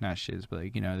like not shits, but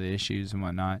like, you know, the issues and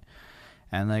whatnot.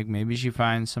 And like maybe she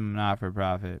finds some not for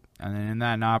profit, and then in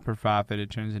that not for profit, it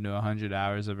turns into 100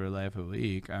 hours of her life a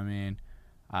week. I mean,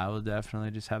 I will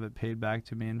definitely just have it paid back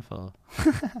to me in full.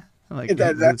 Like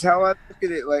that's how I look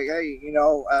at it. Like, hey, you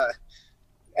know,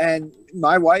 and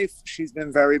my wife, she's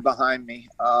been very behind me.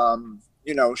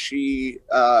 You know, she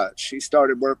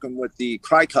started working with the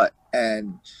Cry Cut,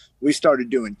 and we started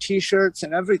doing T-shirts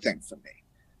and everything for me.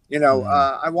 You know,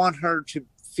 I want her to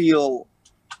feel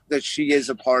that she is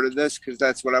a part of this because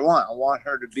that's what I want. I want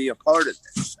her to be a part of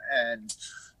this. And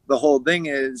the whole thing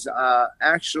is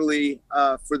actually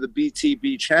for the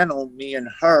BTB channel, me and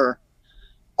her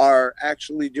are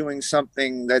actually doing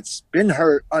something that's been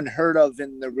unheard of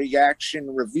in the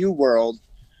reaction review world,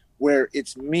 where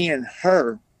it's me and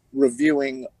her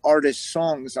reviewing artist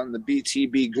songs on the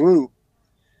BTB group,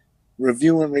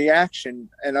 review and reaction,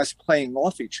 and us playing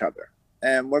off each other.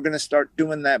 And we're going to start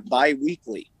doing that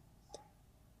bi-weekly.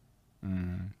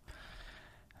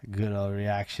 Good old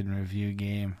reaction review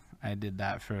game. I did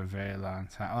that for a very long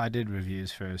time. Well, I did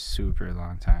reviews for a super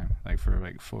long time, like for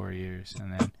like 4 years.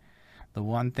 And then the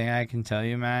one thing I can tell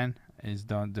you, man, is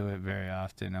don't do it very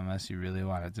often unless you really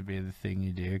want it to be the thing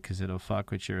you do, because it'll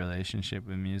fuck with your relationship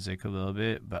with music a little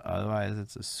bit. But otherwise,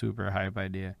 it's a super hype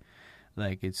idea.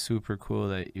 Like, it's super cool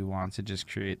that you want to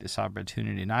just create this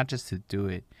opportunity, not just to do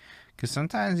it. Because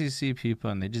sometimes you see people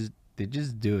and they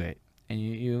just do it. And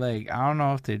you like, I don't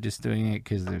know if they're just doing it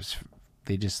because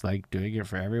they just like doing it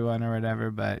for everyone or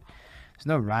whatever, but there's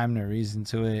no rhyme or reason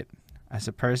to it. As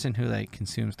a person who like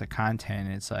consumes the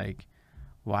content, it's like,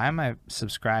 why am I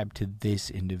subscribed to this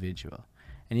individual?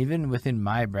 And even within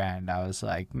my brand, I was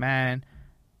like, man,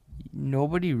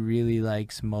 nobody really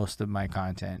likes most of my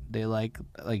content. They like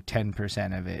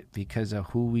 10% of it, because of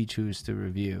who we choose to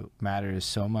review matters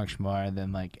so much more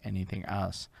than like anything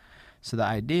else. So the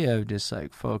idea of just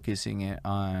like focusing it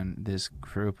on this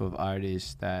group of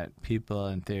artists that people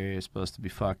in theory are supposed to be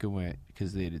fucking with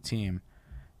because they're the team,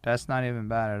 that's not even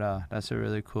bad at all. That's a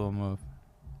really cool move.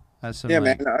 That's some,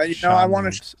 man. You know, I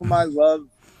want to show my love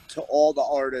to all the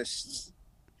artists,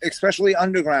 especially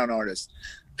underground artists,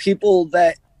 people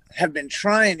that have been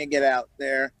trying to get out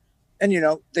there, and you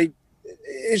know,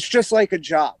 it's just like a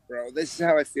job, bro. This is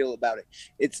how I feel about it.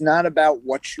 It's not about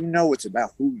what you know, it's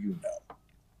about who you know.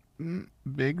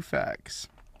 Big facts.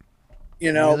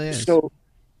 You know, really, so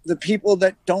the people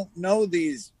that don't know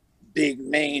these big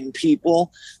main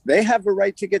people, they have a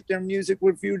right to get their music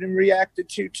reviewed and reacted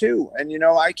to too. And you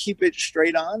know, I keep it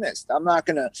straight honest. I'm not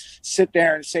gonna sit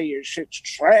there and say your shit's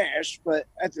trash, but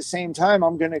at the same time,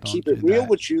 I'm gonna keep it real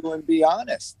with you and be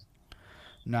honest.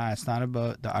 Nah, it's not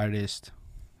about the artist.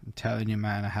 I'm telling you,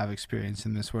 man, I have experience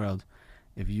in this world.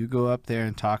 If you go up there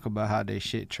and talk about how they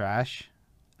shit trash,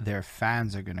 their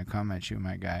fans are gonna come at you,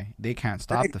 my guy. They can't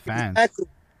stop the fans. Exactly.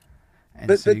 And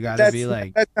but, so you gotta be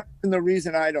like, that's not the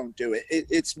reason I don't do it.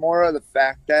 It's more of the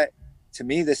fact that to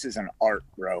me this is an art,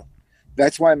 bro.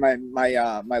 That's why my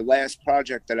last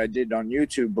project that I did on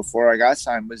YouTube before I got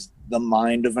signed was The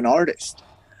Mind of an Artist,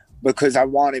 because I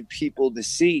wanted people to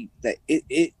see that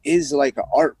it is like an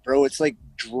art, bro. It's like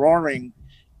drawing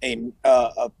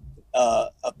a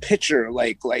picture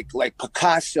like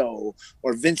Picasso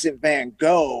or Vincent van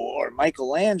Gogh or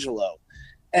Michelangelo,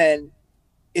 and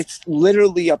it's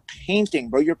literally a painting,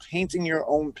 bro. You're painting your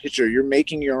own picture. You're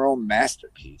making your own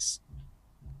masterpiece.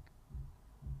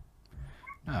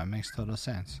 No, it makes total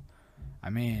sense. I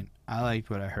mean, I liked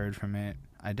what I heard from it.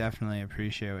 I definitely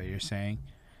appreciate what you're saying.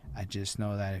 I just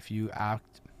know that if you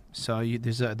act,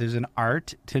 there's an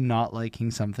art to not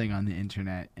liking something on the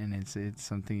internet, and it's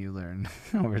something you learn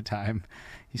over time.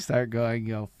 You start going,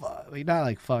 not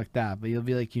like fuck that, but you'll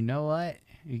be like, you know what?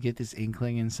 You get this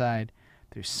inkling inside.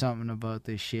 There's something about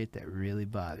this shit that really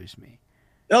bothers me.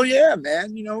 Oh yeah,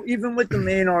 man. You know, even with the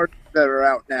main artists that are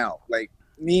out now, like,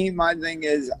 my thing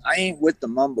is I ain't with the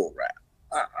mumble rap.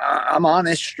 I'm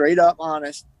honest, straight up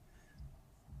honest.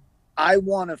 I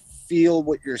want to feel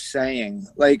what you're saying.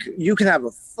 Like you can have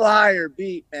a fire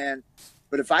beat, man,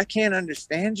 but if I can't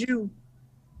understand you,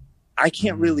 I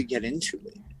can't really get into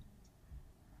it.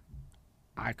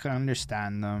 I can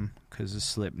understand them because of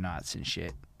Slipknots and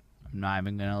shit. I'm not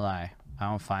even gonna lie. I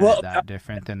don't find it that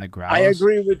different than the Growls. I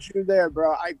agree with you there,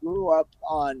 bro. I grew up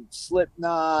on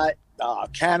Slipknot,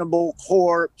 Cannibal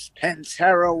Corpse,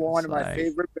 Pantera, one of my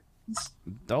favorite bands.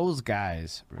 Those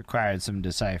guys required some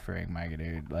deciphering, my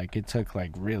dude. Like it took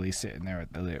like really sitting there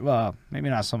with the well, maybe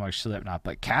not so much Slipknot,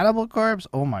 but Cannibal Corpse.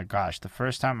 Oh my gosh, the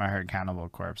first time I heard Cannibal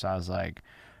Corpse, I was like,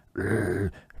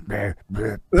 and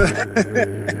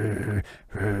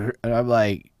I'm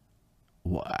like,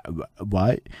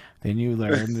 what? Then you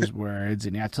learn these words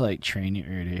and you have to like train your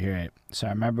ear to hear it. So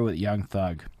I remember with Young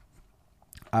Thug,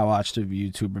 I watched a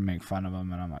YouTuber make fun of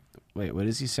him and I'm like, wait, what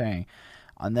is he saying?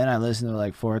 And then I listened to it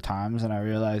like 4 times and I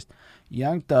realized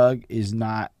Young Thug is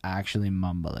not actually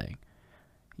mumbling.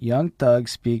 Young Thug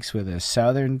speaks with a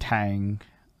southern tang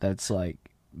that's like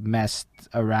messed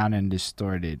around and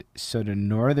distorted. So to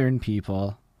northern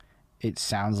people, it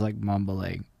sounds like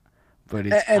mumbling. But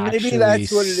it's and actually maybe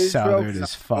that's what it is, southern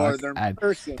as fuck.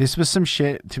 This was some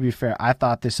shit, to be fair. I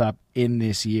thought this up in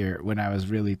this year when I was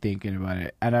really thinking about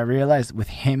it. And I realized with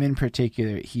him in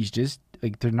particular, he's just,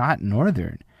 like, they're not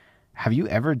northern. Have you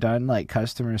ever done, like,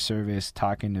 customer service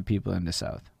talking to people in the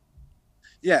South?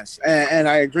 Yes, and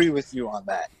I agree with you on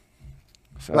that.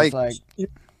 So like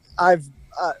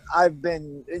I've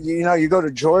been, you go to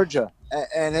Georgia,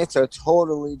 and it's a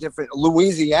totally different,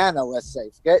 Louisiana, let's say.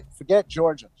 Forget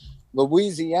Georgia.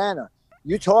 Louisiana,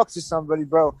 you talk to somebody,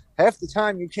 bro, half the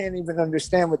time you can't even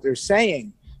understand what they're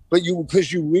saying, but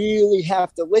because you really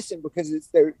have to listen because it's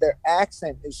their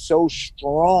accent is so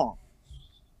strong.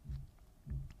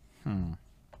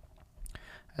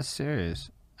 That's serious.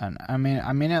 And I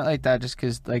mean it like that just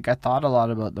because like I thought a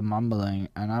lot about the mumbling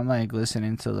and I'm like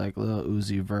listening to like Lil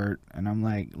Uzi Vert and I'm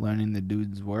like learning the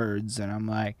dude's words and I'm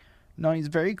like, no, he's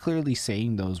very clearly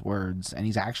saying those words and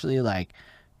he's actually like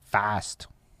fast.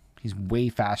 He's way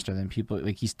faster than people.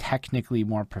 Like he's technically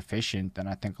more proficient than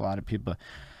I think a lot of people.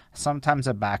 Sometimes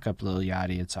I back up Lil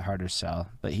Yachty. It's a harder sell,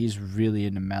 but he's really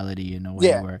into melody in a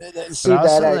way where. See, but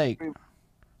also,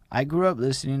 I grew up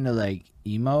listening to like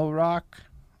emo rock,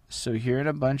 so hearing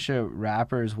a bunch of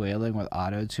rappers wailing with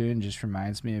auto-tune just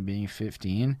reminds me of being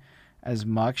 15. As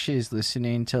much as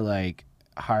listening to like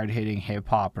hard-hitting hip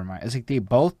hop it's like they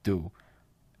both do.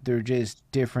 They're just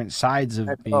different sides of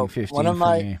being 15 for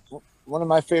me. One of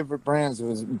my favorite bands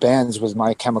was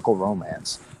My Chemical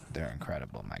Romance. They're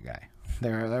incredible, my guy.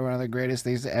 They're one of the greatest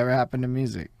things that ever happened to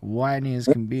music. Whiny as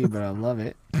can be, but I love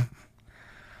it.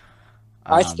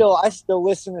 I still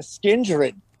listen to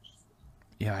Skindred.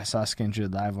 Yeah, I saw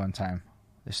Skindred live one time.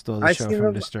 They stole the show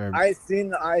from Disturbed. I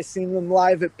seen them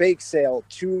live at Bake Sale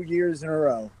 2 years in a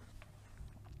row.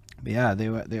 But yeah,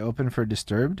 they opened for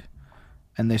Disturbed,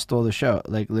 and they stole the show.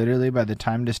 Like literally, by the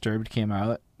time Disturbed came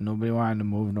out, nobody wanted to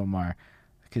move no more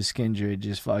because Skindred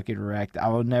just fucking wrecked. I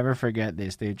will never forget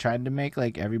this. They tried to make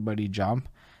like everybody jump,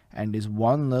 and this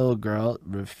one little girl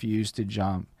refused to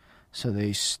jump. So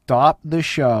they stopped the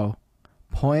show,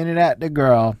 pointed at the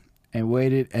girl, and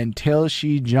waited until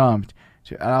she jumped.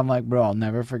 And I'm like, bro, I'll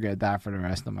never forget that for the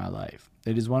rest of my life.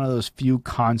 It is one of those few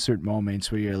concert moments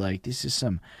where you're like, this is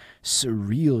some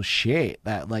surreal shit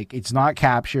that like it's not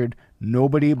captured.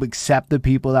 Nobody except the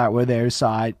people that were there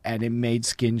saw it, and it made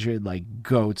Skindred like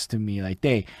goats to me. Like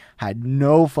they had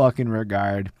no fucking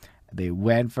regard. They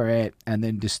went for it, and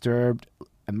then Disturbed,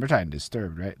 and we're talking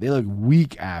Disturbed, right? They look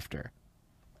weak after.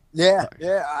 Yeah,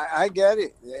 I get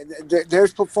it.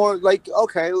 There's like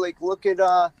okay, like look at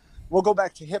we'll go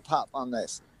back to hip hop on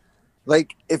this.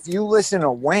 Like if you listen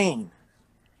to Wayne,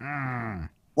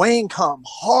 Wayne come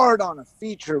hard on a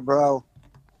feature, bro.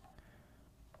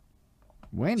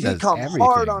 Wayne does everything.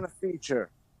 Hard on a feature.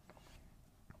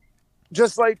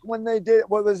 Just like when they did,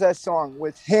 what was that song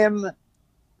with him,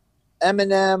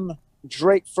 Eminem,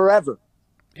 Drake, Forever?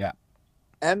 Yeah.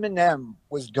 Eminem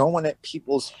was going at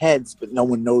people's heads, but no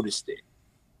one noticed it.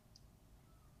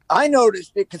 I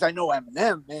noticed it because I know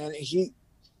Eminem, man.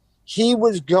 He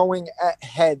was going at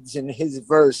heads in his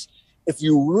verse. If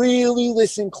you really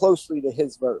listen closely to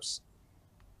his verse.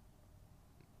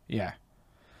 Yeah.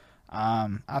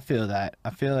 I feel that.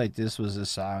 I feel like this was a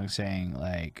song saying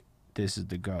like, this is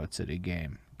the GOAT to the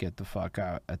game. Get the fuck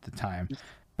out at the time.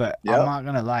 But yep. I'm not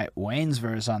going to lie. Wayne's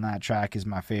verse on that track is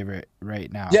my favorite right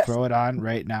now. Yes. Throw it on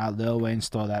right now. Lil Wayne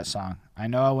stole that song. I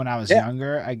know when I was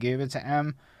younger, I gave it to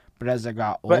M, But as I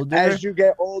got But older, as you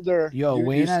get older, yo, you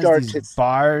Wayne has start these to.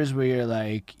 bars where you're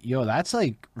like, yo, that's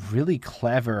like really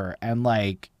clever, and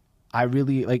like I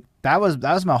really like that was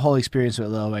my whole experience with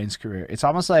Lil Wayne's career. It's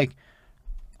almost like,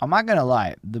 I'm not gonna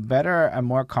lie, the better and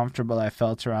more comfortable I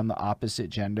felt around the opposite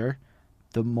gender,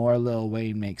 the more Lil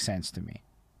Wayne makes sense to me.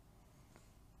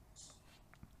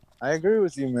 I agree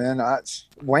with you, man.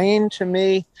 Wayne to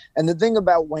me, and the thing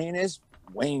about Wayne is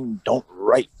Wayne don't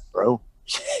write, bro.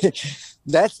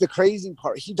 That's the crazy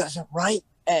part. He doesn't write,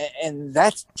 and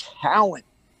that's talent.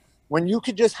 When you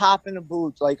could just hop in a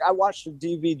booth, like I watched a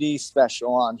DVD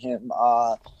special on him.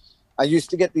 I used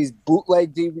to get these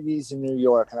bootleg DVDs in New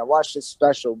York, and I watched this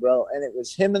special, bro, and it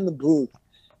was him in the booth,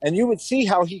 and you would see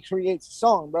how he creates a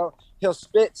song, bro. He'll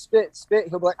spit, spit, spit.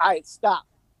 He'll be like, all right, stop.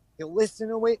 He'll listen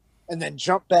to it and then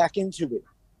jump back into it.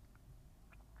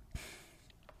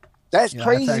 That's Yeah,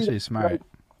 crazy. that's actually smart. Like,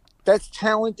 that's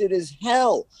talented as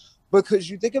hell. Because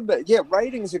you think about it, yeah,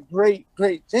 writing is a great,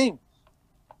 great thing.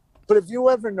 But if you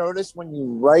ever notice when you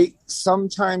write,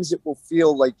 sometimes it will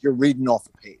feel like you're reading off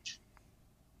a page.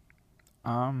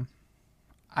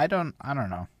 I don't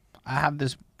know. I have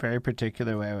this very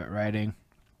particular way with writing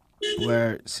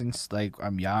where, since like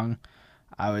I'm young,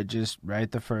 I would just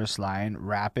write the first line,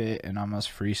 rap it, and almost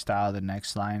freestyle the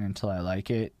next line until I like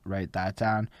it, write that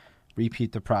down,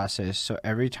 repeat the process. So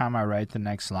every time I write the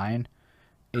next line,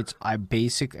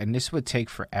 and this would take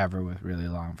forever with really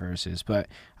long verses, but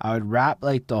I would rap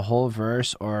like the whole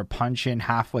verse or punch in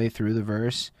halfway through the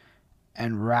verse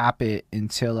and rap it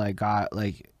until I got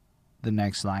like the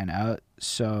next line out.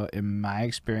 So in my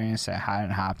experience, it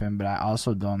hadn't happened, but I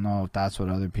also don't know if that's what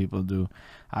other people do.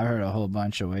 I've heard a whole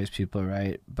bunch of ways people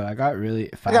write, but I got really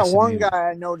I got one fascinated. guy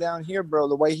I know down here, bro.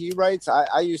 The way he writes,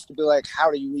 I used to be like,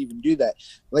 how do you even do that?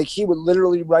 Like, he would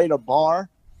literally write a bar,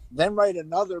 then write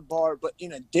another bar, but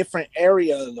in a different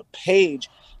area of the page.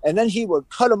 And then he would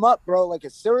cut them up, bro, like a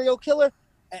serial killer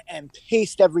and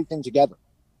paste everything together.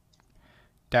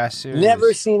 That's Never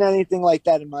serious. seen anything like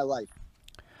that in my life.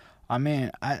 I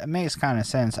mean, it makes kind of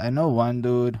sense. I know one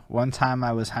dude, one time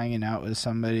I was hanging out with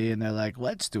somebody and they're like,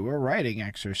 let's do a writing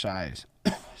exercise.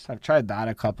 So I've tried that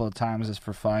a couple of times just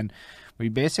for fun. We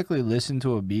basically listen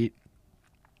to a beat,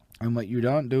 and what you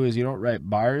don't do is you don't write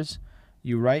bars,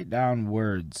 you write down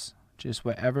words. Just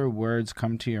whatever words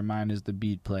come to your mind as the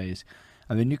beat plays.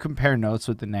 And then you compare notes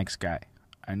with the next guy.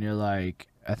 And you're like,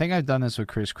 I think I've done this with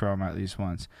Chris Chrome at least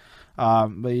once.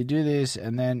 But you do this,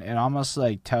 and then it almost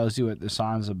like tells you what the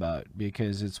song's about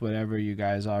because it's whatever you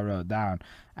guys all wrote down.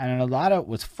 And a lot of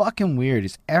what's fucking weird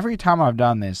is every time I've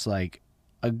done this, like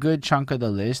a good chunk of the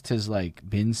list has like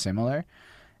been similar.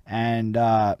 And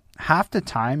half the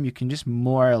time you can just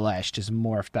more or less just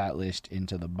morph that list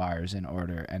into the bars in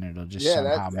order, and it'll just Yeah,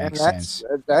 somehow make that's sense.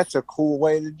 that's a cool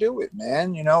way to do it,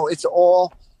 man. You know, it's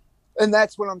all, and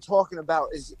that's what I'm talking about.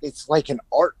 Is it's like an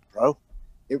art, bro.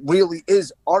 It really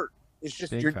is art. It's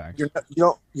just Big facts. you're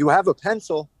not, you have a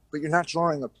pencil, but you're not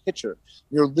drawing a picture.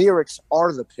 Your lyrics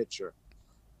are the picture.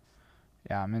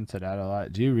 Yeah, I'm into that a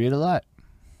lot. Do you read a lot?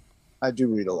 I do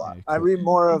read a lot. Okay, I cool. read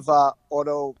more of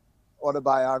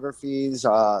autobiographies.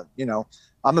 You know,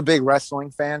 I'm a big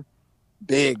wrestling fan.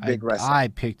 Big wrestling. I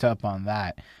picked up on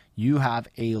that. You have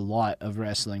a lot of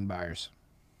wrestling bars.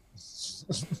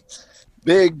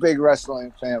 Big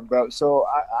wrestling fan, bro. So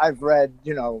I've read,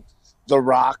 you know, The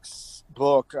Rock's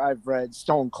book. I've read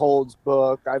Stone Cold's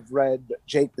book. I've read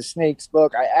Jake the Snake's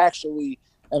book. I actually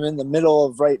am in the middle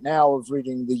of right now of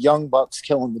reading The Young Bucks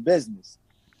Killing the Business.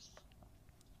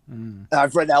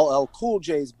 I've read LL Cool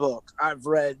J's book. I've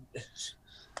read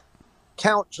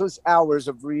countless hours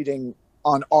of reading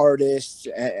on artists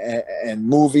and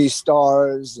movie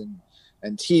stars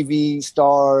and TV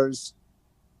stars.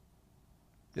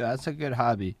 Yeah, that's a good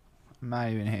hobby. I'm not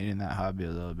even hating that hobby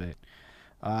a little bit.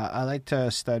 I like to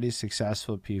study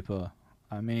successful people.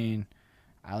 I mean,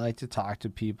 I like to talk to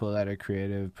people that are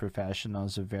creative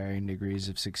professionals of varying degrees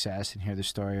of success and hear the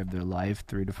story of their life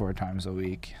 3 to 4 times a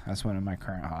week. That's one of my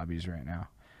current hobbies right now.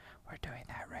 We're doing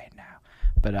that right now.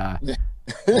 But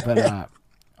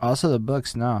also the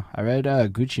books. No, I read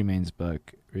Gucci Mane's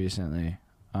book recently.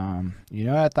 You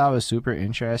know what I thought was super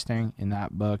interesting in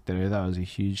that book that I thought was a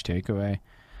huge takeaway.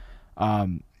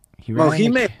 He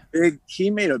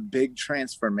made a big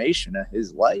transformation of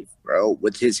his life, bro,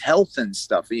 with his health and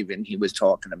stuff. Even he was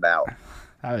talking about.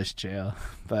 That was jail.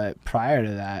 But prior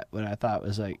to that, what I thought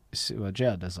was like, well,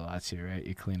 jail does a lot to you, right?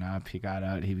 You clean up. He got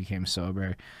out. He became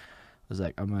sober. Was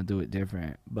like, I'm gonna do it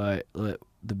different. But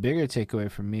the bigger takeaway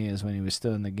for me is when he was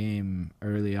still in the game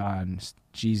early on,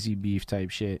 Jeezy beef type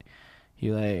shit.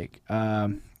 He like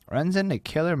runs into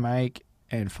Killer Mike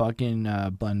and fucking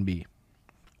Bun B.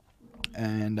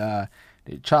 and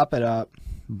they chop it up.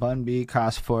 Bun B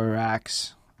costs 4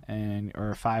 racks,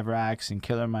 or 5 racks, and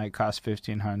Killer Mike costs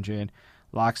 1,500.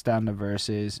 Locks down the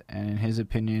verses, and in his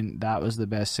opinion, that was the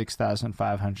best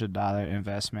 $6,500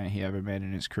 investment he ever made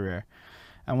in his career.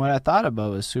 And what I thought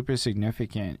about was super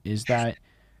significant is that,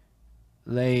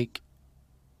 like,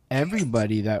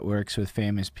 everybody that works with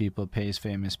famous people pays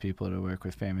famous people to work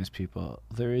with famous people.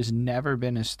 There has never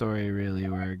been a story really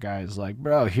where a guy's like,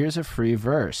 bro, here's a free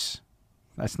verse.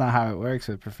 That's not how it works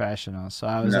with professionals. So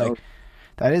I was like,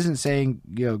 that isn't saying,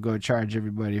 go charge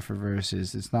everybody for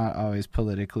verses. It's not always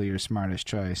politically your smartest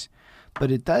choice.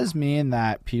 But it does mean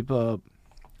that people,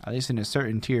 at least in a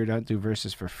certain tier, don't do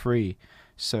verses for free.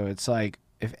 So it's like,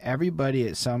 if everybody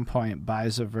at some point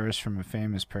buys a verse from a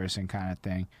famous person kind of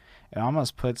thing, it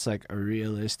almost puts like a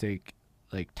realistic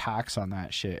like tax on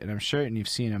that shit. And I'm sure, and you've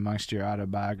seen amongst your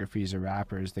autobiographies of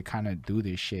rappers, they kind of do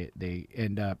this shit. They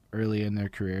end up early in their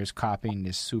careers copying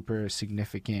this super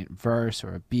significant verse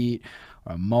or a beat,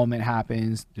 or a moment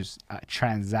happens. There's a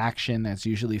transaction that's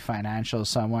usually financial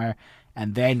somewhere,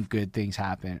 and then good things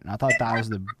happen. And I thought that was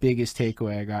the biggest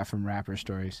takeaway I got from rapper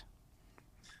stories.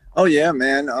 Oh yeah,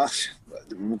 man.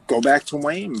 Go back to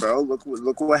Wayne, bro. Look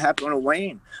what happened to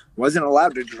Wayne. Wasn't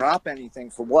allowed to drop anything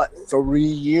for what, 3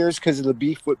 years because of the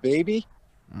beef with Baby,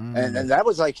 and that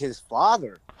was like his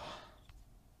father.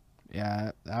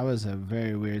 Yeah, that was a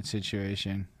very weird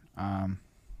situation.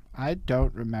 I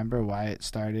don't remember why it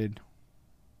started.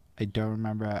 I don't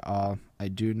remember at all. I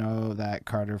do know that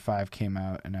Carter 5 came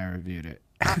out and I reviewed it.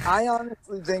 I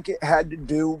honestly think it had to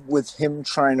do with him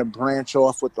trying to branch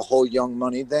off with the whole Young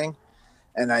Money thing.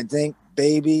 And I think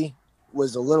Baby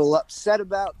was a little upset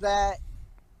about that,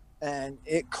 and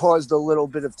it caused a little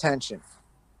bit of tension.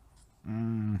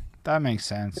 That makes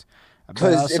sense.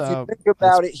 Because if you think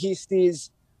about it, he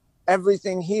sees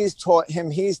everything he's taught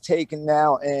him, he's taken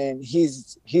now, and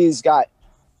he's got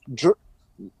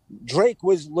Drake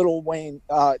was Lil Wayne,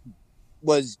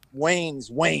 was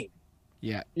Wayne's Wayne.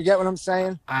 Yeah. You get what I'm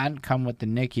saying? And come with the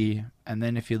Nicki. And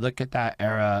then if you look at that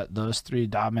era, those three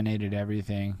dominated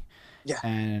everything. Yeah.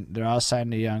 And they're all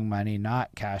signed to Young Money,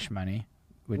 not Cash Money.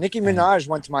 Nicki Minaj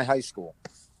went to my high school.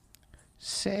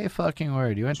 Say a fucking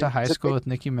word. You went to high school with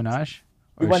Nicki Minaj?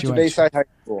 We went to Bayside High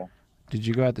School. Did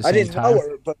you go at the same time? I didn't know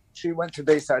her, but she went to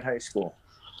Bayside High School.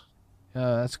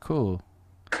 Oh, that's cool.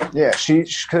 Yeah,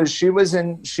 because she was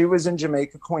in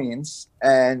Jamaica, Queens,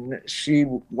 and she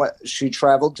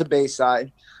traveled to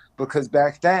Bayside because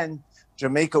back then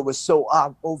Jamaica was so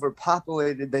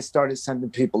overpopulated they started sending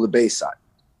people to Bayside.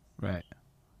 Right.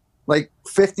 Like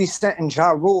 50 Cent and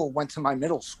Ja Rule went to my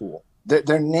middle school.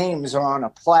 Their names are on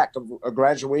a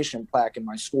graduation plaque in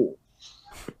my school.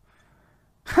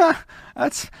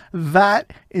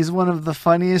 That is one of the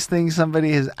funniest things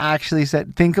somebody has actually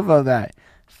said. Think about that.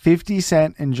 50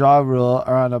 Cent and Ja Rule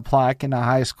are on a plaque in a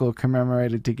high school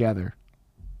commemorated together.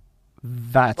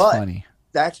 That's funny.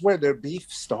 That's where their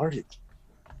beef started.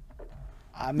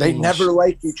 I mean, they never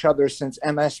liked each other since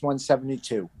MS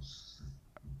 172.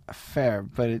 Fair,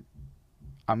 but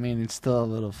it's still a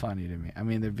little funny to me. I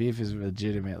mean, their beef is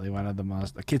legitimately one of the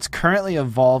most... Like, it's currently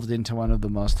evolved into one of the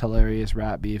most hilarious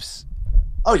rap beefs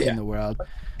in the world.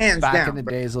 Hands Back down, in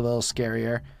the days, a little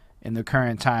scarier. In the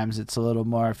current times, it's a little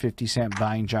more 50 Cent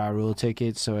buying Ja Rule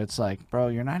tickets. So it's like, bro,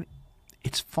 you're not...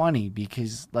 It's funny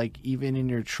because, like, even in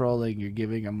your trolling, you're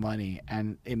giving them money,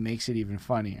 and it makes it even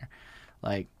funnier.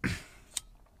 Like,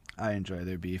 I enjoy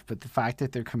their beef, but the fact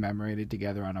that they're commemorated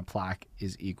together on a plaque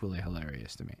is equally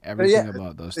hilarious to me. Everything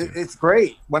about those two. It's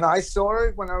great. When I saw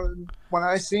it, when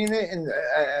I seen it, and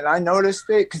I noticed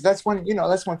it, because that's when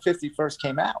 50 first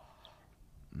came out.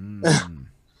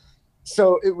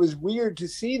 So it was weird to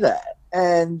see that.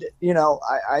 And,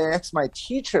 I asked my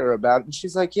teacher about it, and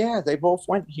she's like, yeah, they both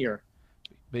went here.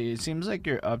 But it seems like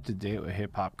you're up to date with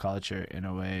hip-hop culture in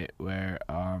a way where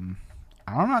I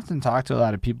don't often talk to a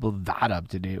lot of people that up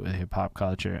to date with hip-hop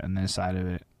culture and this side of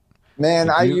it. Man,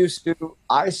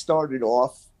 I started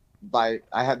off I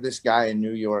had this guy in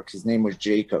New York, his name was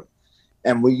Jacob,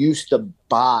 and we used to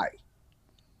buy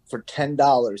for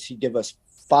 $10. He'd give us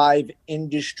 5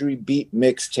 industry beat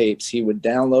mixtapes he would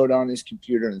download on his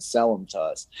computer and sell them to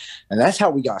us. And that's how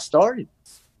we got started.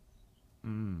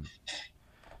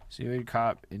 So you would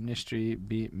cop industry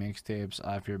beat mixtapes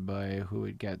off your boy who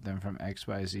would get them from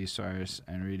XYZ source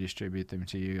and redistribute them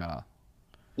to you all.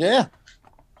 Yeah.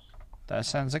 That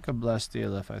sounds like a blessed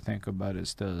deal if I think about it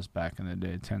still as back in the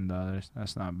day. $10.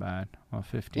 That's not bad. Well,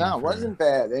 15. No, it wasn't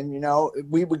bad. And,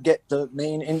 we would get the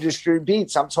main industry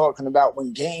beats. I'm talking about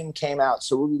when Game came out.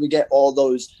 So we would get all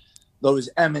those those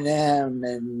Eminem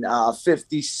and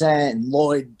 50 Cent and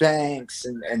Lloyd Banks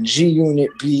and G Unit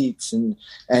Beats and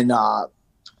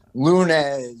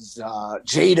Lunez,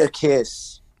 Jada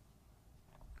Kiss.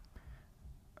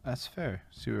 That's fair.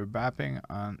 So you were rapping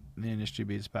on the industry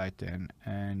beats back then,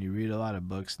 and you read a lot of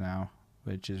books now,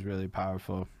 which is really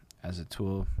powerful as a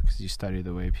tool because you study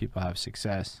the way people have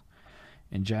success.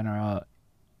 In general,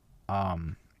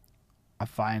 I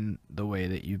find the way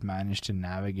that you've managed to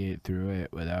navigate through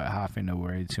it without having to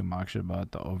worry too much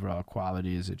about the overall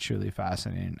quality is a truly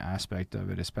fascinating aspect of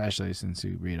it, especially since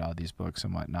you read all these books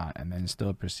and whatnot, and then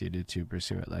still proceeded to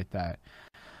pursue it like that.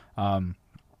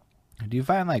 Do you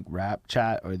find like Rap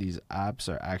Chat or these apps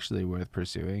are actually worth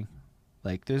pursuing?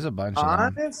 Like, there's a bunch of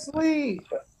them.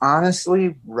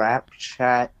 Honestly, Rap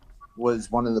Chat was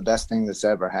one of the best things that's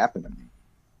ever happened to me.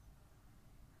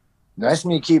 That's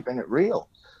me keeping it real,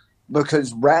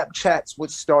 because Rap Chat's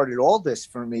what started all this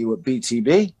for me with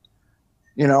BTB.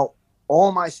 You know,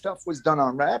 all my stuff was done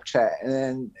on Rap Chat,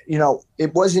 and you know,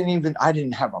 it wasn't even. I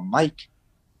didn't have a mic,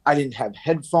 I didn't have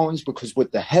headphones, because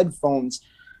with the headphones,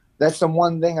 that's the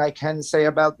one thing I can say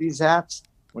about these apps.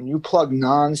 When you plug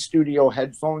non-studio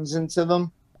headphones into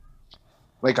them,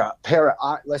 like a pair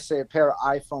of, let's say a pair of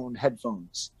iPhone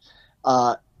headphones,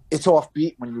 it's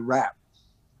offbeat when you rap,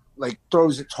 like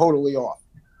throws it totally off.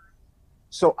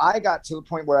 So I got to the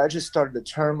point where I just started to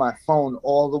turn my phone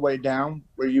all the way down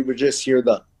where you would just hear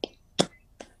the,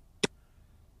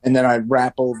 and then I'd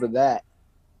rap over that.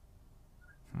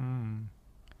 And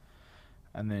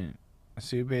then,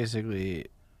 so you basically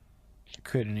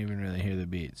couldn't even really hear the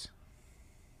beats.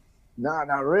 Nah,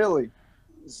 not really.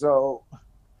 So,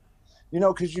 you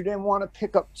know, because you didn't want to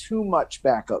pick up too much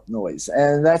backup noise.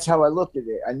 And that's how I looked at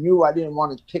it. I knew I didn't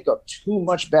want to pick up too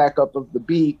much backup of the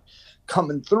beat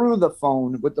coming through the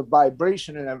phone with the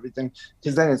vibration and everything,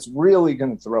 because then it's really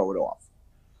going to throw it off.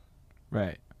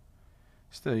 Right.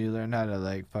 Still, you learn how to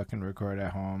like fucking record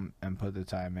at home and put the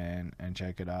time in and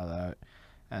check it all out.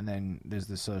 And then there's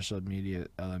the social media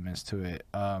elements to it.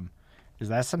 Is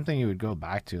that something you would go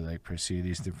back to, like pursue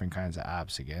these different kinds of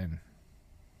apps again?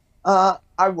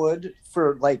 I would,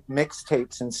 for like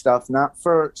mixtapes and stuff, not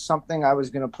for something I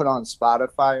was going to put on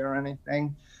Spotify or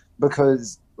anything,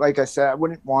 because like I said, I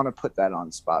wouldn't want to put that on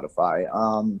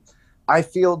Spotify. I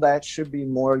feel that should be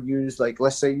more used. Like,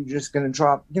 let's say you're just going to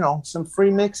drop, you know, some free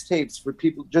mixtapes for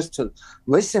people just to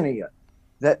listen to you.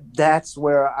 That's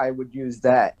where I would use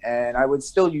that. And I would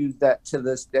still use that to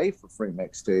this day for free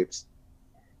mixtapes.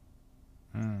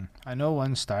 I know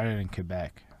one started in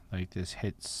Quebec, like this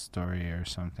Hit Story or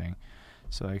something.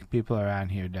 So like people around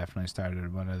here definitely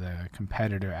started one of the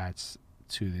competitor apps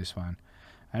to this one.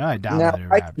 I know I downloaded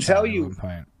Rap Chat at one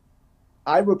point.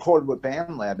 I record with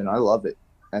BandLab and I love it,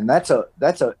 and that's a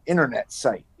internet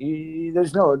site.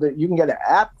 There's no, you can get an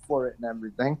app for it and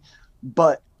everything,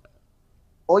 but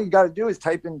all you got to do is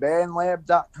type in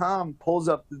bandlab.com, pulls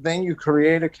up the thing, you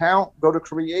create an account, go to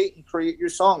create and create your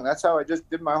song. That's how I just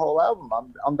did my whole album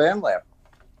on BandLab.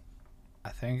 I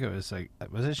think it was like,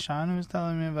 was it Sean who was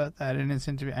telling me about that in his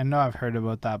interview? I know I've heard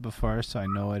about that before, so I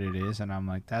know what it is, and I'm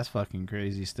like, that's fucking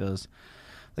crazy still.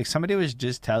 Like, somebody was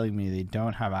just telling me they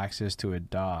don't have access to a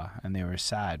DAW, and they were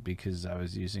sad because I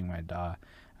was using my DAW.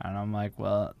 And I'm like,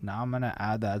 well, now I'm going to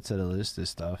add that to the list of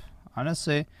stuff.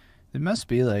 Honestly, there must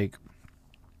be, like,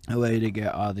 a way to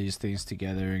get all these things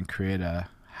together and create a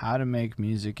how to make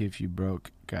music if you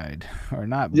broke guide. Or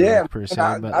not broke per se,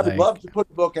 but I would love to put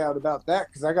a book out about that,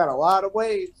 because I got a lot of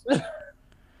ways.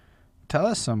 Tell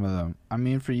us some of them. I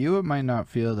mean, for you, it might not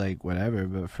feel like whatever,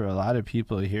 but for a lot of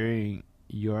people, hearing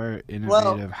your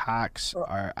innovative hacks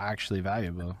are actually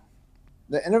valuable.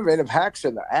 The innovative hacks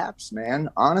are the apps, man.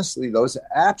 Honestly, those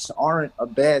apps aren't a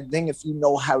bad thing if you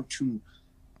know how to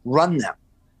run them.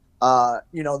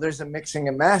 You know, there's a mixing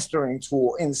and mastering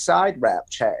tool inside Rap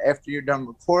Chat after you're done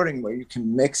recording where you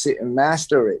can mix it and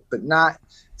master it, but not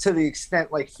to the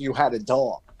extent like if you had a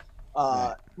DAW.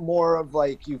 More of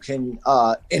like you can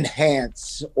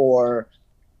enhance or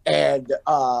add.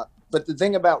 But the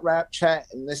thing about Rap Chat,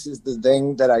 and this is the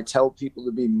thing that I tell people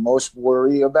to be most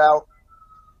worried about,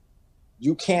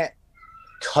 you can't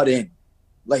cut in.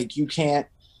 Like, you can't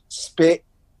spit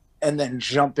and then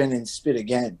jump in and spit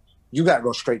again. You got to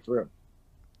go straight through.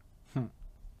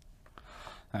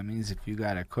 That means if you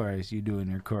got a chorus, you doing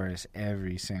your chorus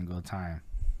every single time.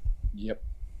 Yep.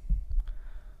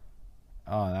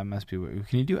 Oh, that must be weird.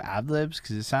 Can you do ad-libs?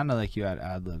 Because it sounded like you had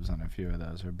ad-libs on a few of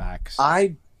those, or backs.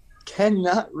 I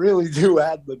cannot really do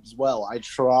ad-libs well. I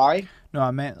try. No,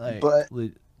 I meant like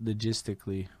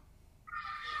logistically.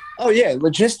 Oh, yeah.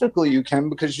 Logistically, you can,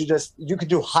 because you could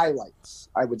do highlights,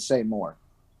 I would say more.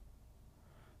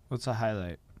 What's a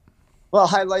highlight? Well,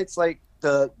 highlights like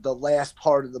the last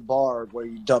part of the bar where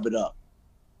you dub it up.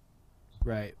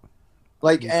 Right.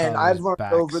 Like, You and call I've those learned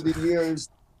backs. over the years.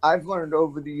 I've learned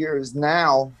over the years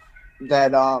now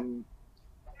that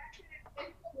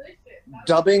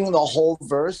dubbing the whole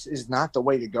verse is not the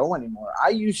way to go anymore. I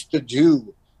used to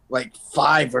do like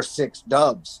 5 or 6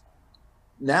 dubs.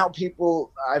 Now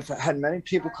I've had many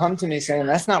people come to me saying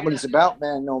that's not what it's about,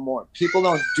 man. No more. People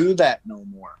don't do that no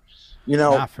more. You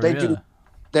know, Nah, for they real. do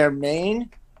their main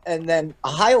and then a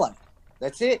highlight.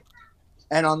 That's it.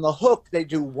 And on the hook, they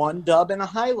do 1 dub and a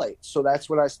highlight. So that's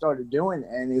what I started doing,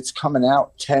 and it's coming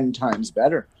out 10 times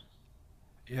better.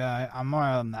 Yeah, I'm more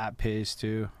on that pace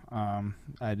too.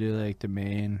 I do like the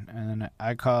main, and then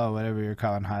I call whatever you're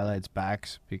calling highlights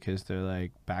backs because they're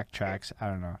like backtracks. I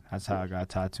don't know. That's how it got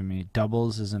taught to me.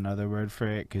 Doubles is another word for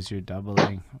it because you're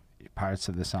doubling parts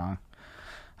of the song.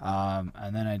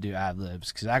 And then I do ad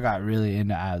libs because I got really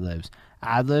into ad libs.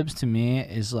 Ad libs to me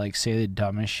is like say the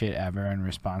dumbest shit ever in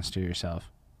response to yourself.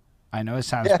 I know it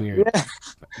sounds weird,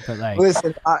 but like,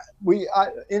 listen,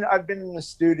 I've been in the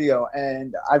studio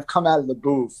and I've come out of the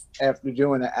booth after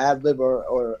doing an ad lib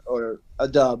or a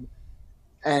dub,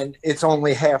 and it's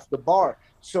only half the bar.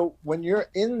 So when you're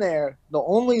in there, the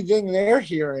only thing they're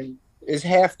hearing is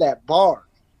half that bar.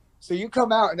 So you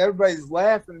come out and everybody's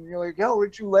laughing, and you're like, "Yo,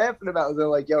 what you laughing about?" They're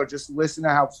like, "Yo, just listen to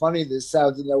how funny this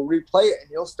sounds," and they'll replay it,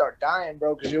 and you'll start dying,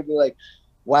 bro, because you'll be like,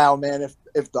 "Wow, man,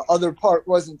 if the other part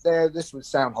wasn't there, this would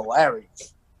sound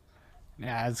hilarious."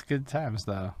 yeah, it's good times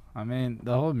though. I mean,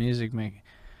 the whole music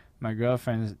my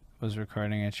girlfriend was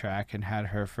recording a track and had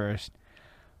her first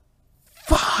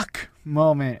fuck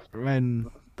moment when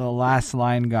the last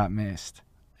line got missed.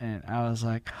 And I was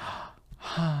like,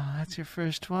 oh, that's your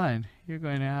first one. You're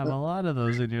going to have a lot of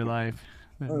those in your life.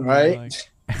 Right? Like,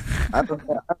 I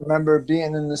remember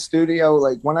being in the studio,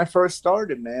 like when I first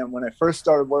started, man, when I first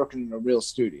started working in a real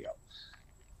studio.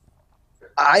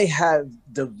 I have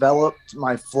developed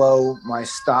my flow, my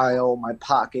style, my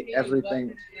pocket,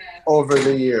 everything over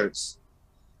the years.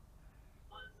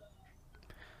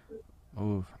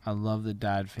 oh, I love the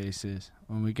dad faces.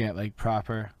 When we get like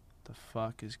proper, the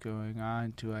fuck is going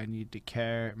on? Do I need to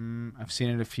care? I've seen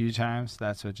it a few times.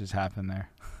 That's what just happened there.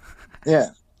 Yeah.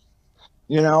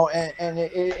 You know, and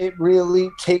it really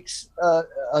takes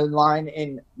a line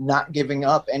in not giving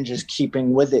up and just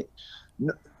keeping with it.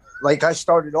 Like I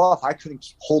started off, I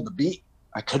couldn't hold the beat.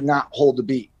 I could not hold the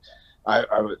beat. I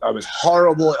was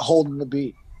horrible at holding the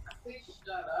beat.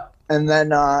 And then,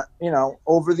 you know,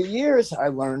 over the years, I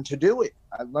learned to do it.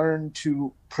 I learned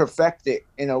to perfect it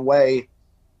in a way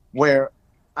where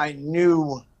I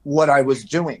knew what I was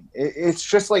doing. It's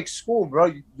just like school,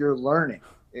 bro. You're learning.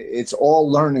 It's all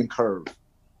learning curve.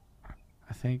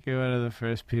 I think you're one of the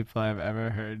first people I've ever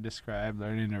heard describe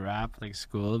learning to rap like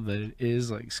school, but it is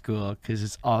like school because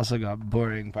it's also got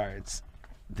boring parts.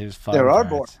 There's fun There are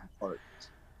parts. boring parts.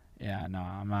 Yeah, no,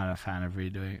 I'm not a fan of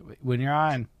redoing it. When you're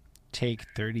on take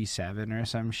 37 or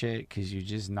some shit because you're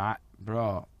just not,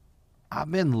 bro,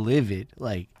 I've been livid.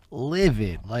 Like,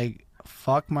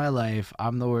 fuck my life.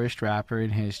 I'm the worst rapper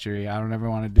in history. I don't ever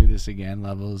want to do this again.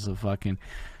 Levels of fucking...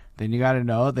 Then you gotta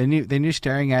know. Then you're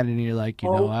staring at it and you're like, you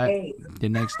know what? The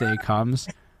next day comes,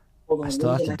 I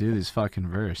still have to do this fucking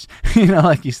verse. You know,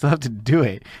 like you still have to do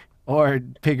it or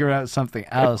figure out something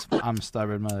else. I'm a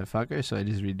stubborn motherfucker, so I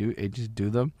just do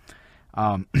them.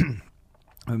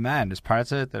 But man, there's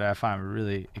parts of it that I find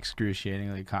really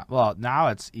excruciatingly. Well, now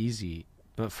it's easy,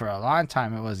 but for a long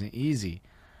time it wasn't easy.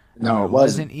 No, it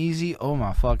wasn't easy. Oh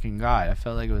my fucking god! I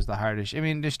felt like it was the hardest. I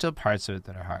mean, there's still parts of it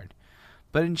that are hard.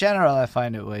 But in general, I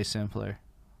find it way simpler.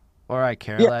 Or I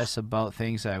care less about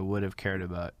things I would have cared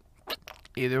about.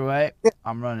 Either way,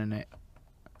 I'm running it.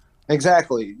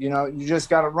 Exactly. You know, you just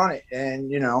got to run it. And,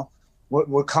 you know,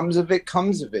 what comes of it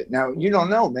comes of it. Now, you don't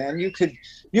know, man. You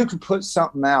could put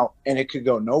something out and it could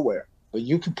go nowhere. But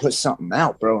you could put something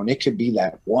out, bro, and it could be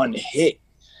that one hit.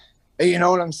 You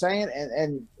know what I'm saying?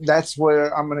 And that's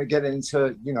where I'm going to get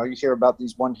into, you know, you hear about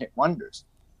these one-hit wonders.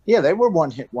 Yeah, they were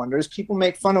one-hit wonders. People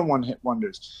make fun of one-hit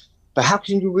wonders. But how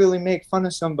can you really make fun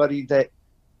of somebody that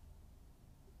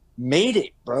made it,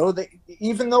 bro?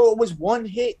 Even though it was one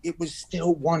hit, it was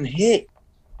still one hit.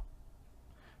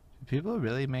 Do people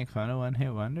really make fun of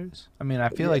one-hit wonders? I mean, I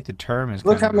feel like the term is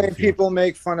Look kind how of many goofy. people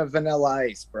make fun of Vanilla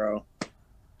Ice, bro.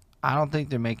 I don't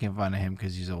think they're making fun of him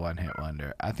because he's a one-hit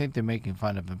wonder. I think they're making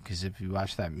fun of him because if you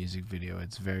watch that music video,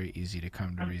 it's very easy to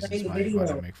come to reasons why you want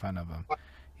to make fun of him.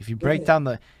 If you break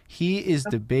down he is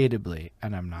debatably,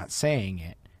 and I'm not saying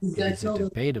it, it's a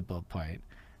debatable point,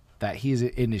 that he's an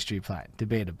industry plant.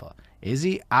 Debatable. Is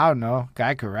he? I don't know.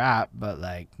 Guy could rap, but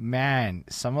like, man,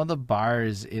 some of the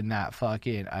bars in that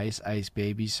fucking Ice Ice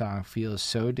Baby song feel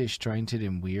so disjointed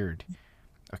and weird.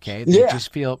 Okay, they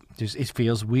just feel it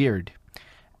feels weird,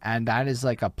 and that is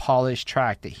like a polished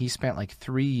track that he spent like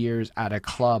 3 years at a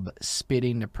club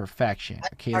spitting to perfection.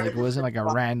 Okay, like it wasn't like a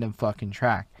random fucking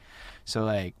track. So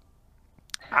like,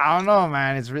 I don't know,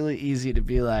 man. It's really easy to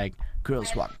be like,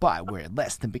 girls walk by wearing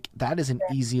less than that is an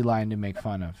easy line to make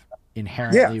fun of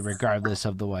inherently, regardless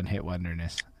of the one hit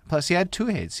wonderness. Plus, he had 2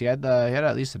 hits. He had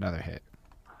at least another hit.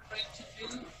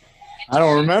 I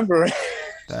don't remember.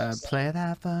 Play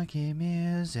that funky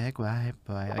music, white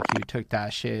boy. Like, he took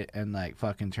that shit and like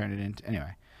fucking turned it into.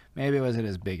 Anyway, maybe it wasn't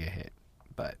as big a hit,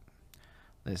 but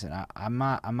listen, I'm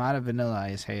not a Vanilla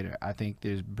Ice hater. I think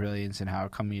there's brilliance in how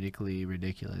comedically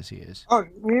ridiculous he is. Oh,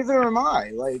 neither am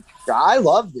I. Like, I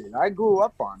loved it. I grew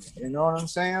up on it. You know what I'm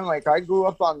saying? Like, I grew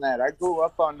up on that. I grew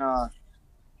up on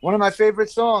one of my favorite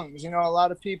songs. You know, a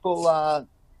lot of people,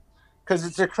 because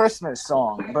it's a Christmas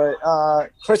song, but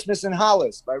Christmas in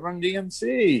Hollis by Run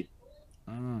DMC.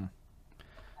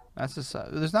 That's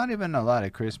there's not even a lot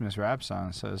of Christmas rap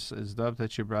songs, so it's dope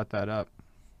that you brought that up.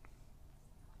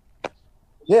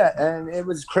 Yeah, and it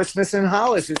was Christmas in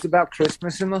Hollis. It's about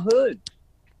Christmas in the hood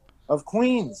of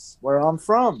Queens, where I'm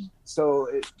from. So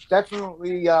it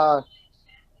definitely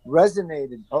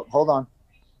resonated. Oh, hold on.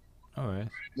 All right.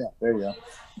 Yeah, there you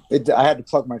go. I had to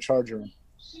plug my charger in.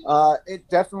 It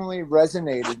definitely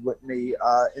resonated with me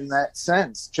in that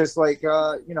sense. Just like,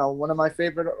 you know, a lot of my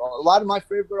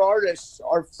favorite artists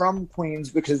are from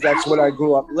Queens because that's what I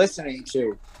grew up listening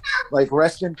to. Like,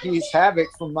 rest in peace, Havoc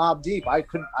from Mobb Deep. I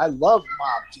love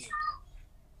Mobb Deep.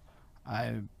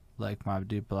 I like Mobb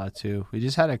Deep a lot too. We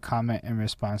just had a comment in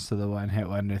response to the one hit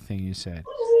wonder thing you said.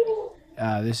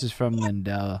 This is from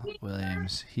Lindell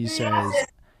Williams. He says,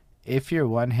 if your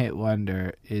one hit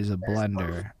wonder is a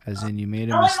blunder, as in you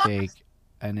made a mistake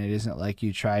and it isn't like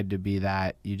you tried to be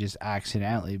that, you just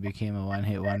accidentally became a one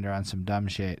hit wonder on some dumb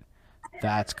shit,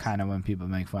 that's kind of when people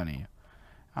make fun of you.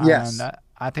 Yes.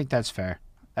 I think that's fair.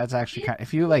 That's actually kind of,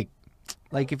 if you like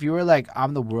if you were like,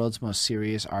 I'm the world's most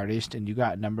serious artist and you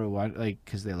got number one, like,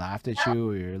 because they laughed at you,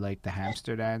 or you're like the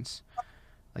hamster dance.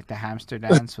 Like, the hamster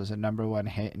dance was a number one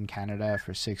hit in Canada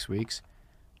for 6 weeks.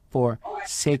 For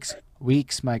 6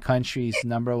 weeks, my country's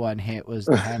number one hit was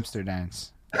the hamster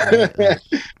dance. Right? Like,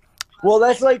 well,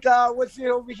 that's like, what's it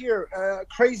over here?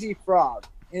 Crazy Frog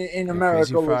in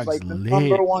America was like the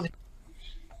number one.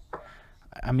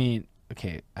 I mean,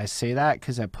 okay, I say that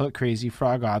because I put Crazy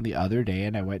Frog on the other day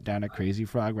and I went down a Crazy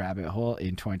Frog rabbit hole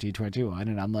in 2021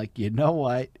 and I'm like, you know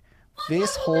what?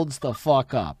 This holds the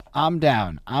fuck up. I'm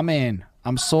down. I'm in.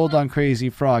 I'm sold on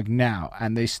Crazy Frog now,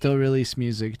 and they still release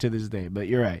music to this day. But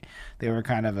you're right. They were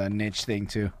kind of a niche thing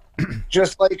too.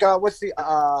 Just like, what's the,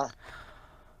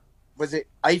 was it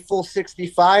Eiffel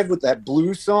 65 with that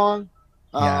blue song?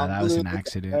 Yeah, that was an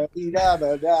accident.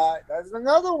 That's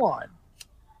another one.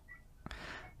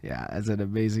 Yeah, that's an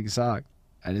amazing song.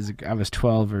 I was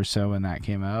 12 or so when that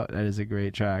came out. That is a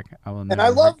great track. I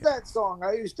love that song.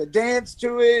 I used to dance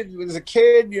to it as a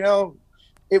kid. You know,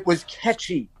 it was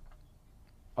catchy.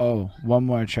 Oh, one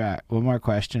more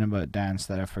question about dance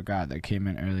that I forgot that came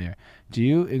in earlier. Do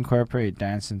you incorporate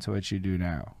dance into what you do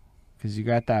now? Because you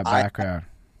got that background.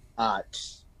 I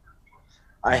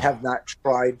have not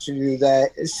tried to do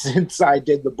that since I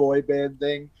did the boy band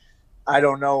thing. I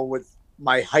don't know with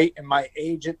my height and my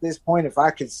age at this point if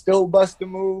I could still bust a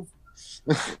move.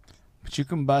 But you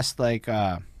can bust like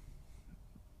a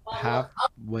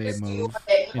halfway move,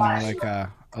 you know, like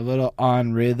a little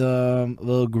on rhythm, a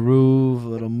little groove, a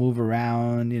little move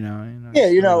around, you know. Yeah,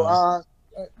 you know,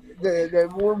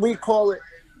 what we call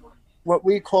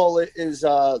it is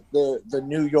the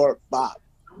New York bop.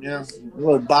 You know, a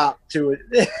little bop to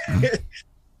it.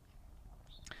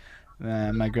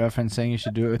 My girlfriend's saying you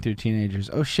should do it with your teenagers.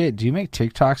 Oh shit, do you make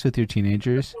TikToks with your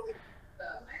teenagers?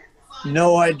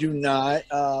 No, I do not.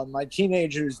 My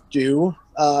teenagers do.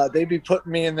 They be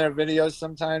putting me in their videos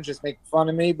sometimes, just making fun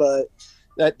of me, but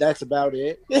that's about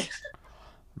it.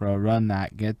 Bro, run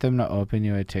that. Get them to open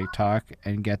you a TikTok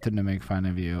and get them to make fun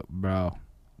of you. Bro,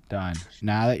 done.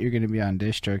 Now that you're going to be on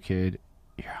DistroKid,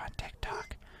 you're on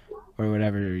TikTok. Or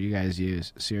whatever you guys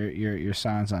use. So your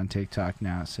song's on TikTok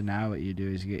now. So now what you do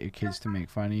is you get your kids to make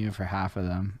fun of you for half of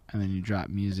them, and then you drop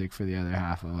music for the other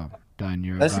half of them. Done.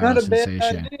 You're That's not a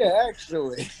sensation. Bad idea,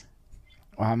 actually.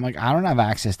 Well, I'm like, I don't have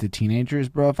access to teenagers,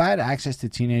 bro. If I had access to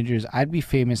teenagers, I'd be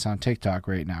famous on TikTok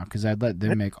right now because I'd let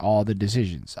them make all the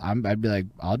decisions. I'd be like,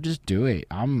 I'll just do it.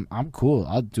 I'm cool.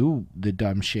 I'll do the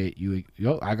dumb shit.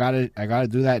 I gotta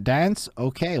do that dance.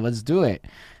 Okay, let's do it.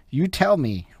 You tell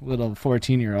me, little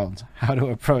 14-year-old, how to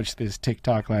approach this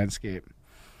TikTok landscape.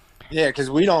 Yeah, because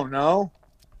we don't know.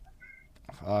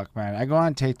 Fuck, man. I go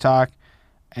on TikTok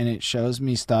and it shows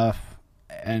me stuff,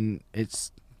 and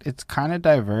it's kind of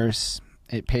diverse.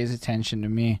 It pays attention to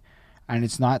me, and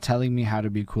it's not telling me how to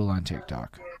be cool on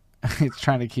TikTok. It's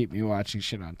trying to keep me watching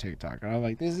shit on TikTok. And I'm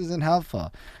like, this isn't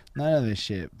helpful. None of this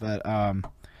shit. But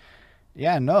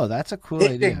yeah, no, that's a cool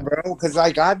idea, bro. Because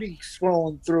like I'd be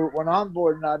scrolling through it when I'm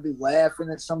bored, and I'd be laughing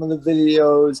at some of the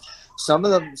videos. Some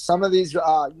of these,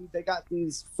 they got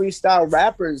these freestyle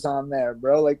rappers on there,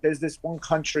 bro. Like there's this one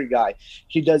country guy.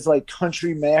 He does like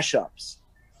country mashups,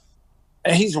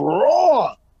 and he's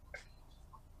raw.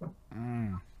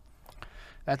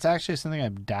 That's actually something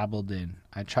I've dabbled in.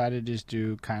 I try to just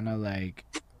do kind of like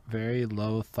very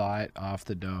low thought off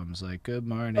the domes, like good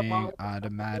morning,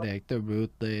 automatic, the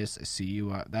ruthless, I see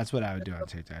you. That's what I would do on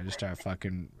TikTok. I just start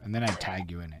fucking, and then I tag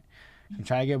you in it. I'm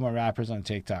trying to get more rappers on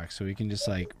TikTok so we can just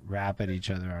like rap at each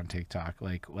other on TikTok.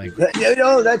 Like you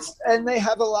know, that's, and they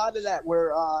have a lot of that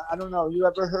where I don't know. You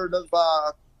ever heard of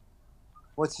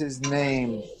what's his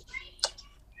name?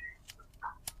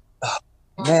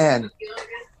 Man,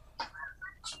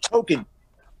 Token.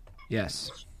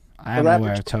 Yes. I am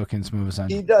aware of Token's moves on.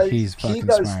 He does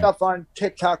smart. stuff on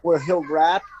TikTok where he'll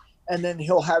rap, and then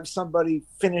he'll have somebody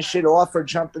finish it off or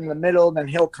jump in the middle, and then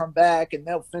he'll come back and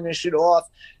they'll finish it off.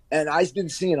 And I've been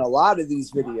seeing a lot of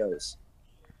these videos.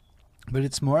 But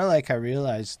it's more like I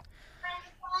realized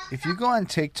if you go on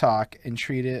TikTok and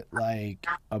treat it like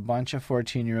a bunch of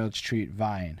 14-year-olds treat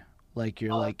Vine, like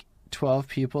you're like 12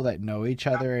 people that know each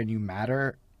other and you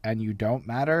matter and you don't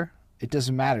matter, it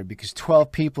doesn't matter because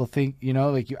 12 people think, you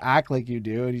know, like you act like you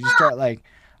do, and you just start like,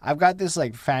 I've got this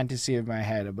like fantasy in my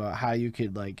head about how you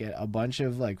could like get a bunch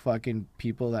of like fucking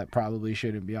people that probably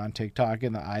shouldn't be on TikTok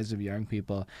in the eyes of young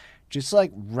people, just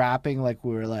like rapping like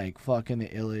we're like fucking the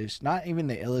illest, not even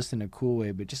the illest in a cool way,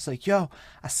 but just like, yo,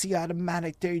 I see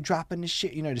automatic there, you dropping this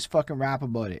shit, you know, just fucking rap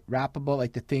about it, rap about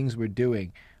like the things we're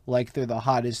doing, like they're the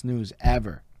hottest news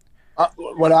ever.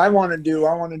 What I want to do,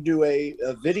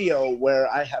 a video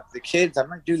where I have the kids. I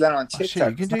might do that on TikTok. Shit,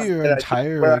 you can do your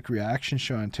entire like reaction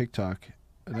show on TikTok.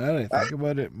 Now that I think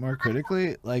about it more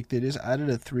critically, like they just added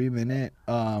a 3-minute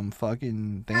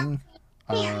fucking thing,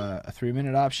 a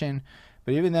 3-minute option.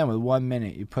 But even then, with 1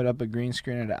 minute, you put up a green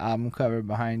screen of the album cover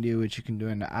behind you, which you can do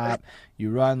in the app. You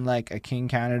run like a King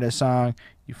Canada song.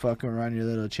 You fucking run your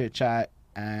little chit chat,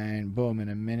 and boom, in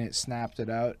a minute, snapped it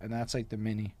out, and that's like the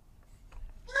mini.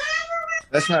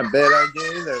 That's not a bad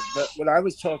idea either. But what I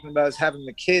was talking about is having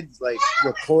the kids like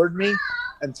record me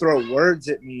and throw words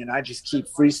at me, and I just keep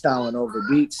freestyling over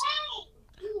beats.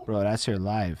 Bro, that's your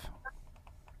live.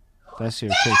 That's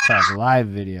your TikTok live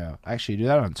video. Actually, do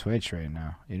that on Twitch right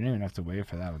now. You don't even have to wait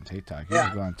for that on TikTok. You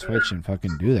just go on Twitch and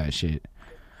fucking do that shit.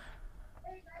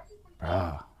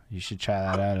 Bro, you should try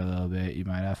that out a little bit. You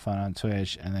might have fun on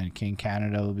Twitch, and then King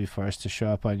Canada will be forced to show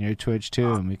up on your Twitch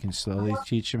too, and we can slowly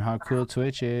teach him how cool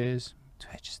Twitch is.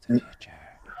 Twitch is the future.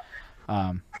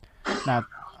 Now,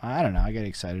 I don't know. I get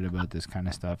excited about this kind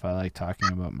of stuff. I like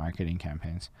talking about marketing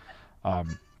campaigns.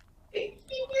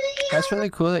 That's really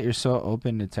cool that you're so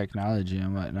open to technology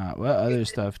and whatnot. What other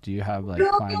stuff do you have like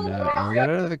planned out? Or what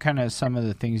are the kind of some of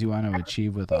the things you want to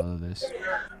achieve with all of this?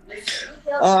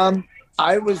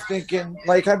 I was thinking,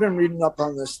 like, I've been reading up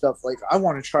on this stuff. Like, I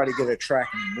want to try to get a track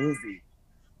in a movie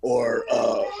or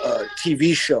a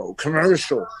TV show,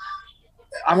 commercial.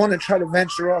 I want to try to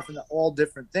venture off into all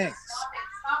different things.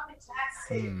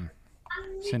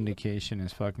 Syndication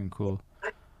is fucking cool.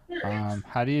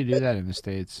 How do you do that in the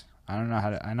States? I don't know how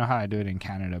to. I know how I do it in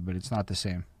Canada, but it's not the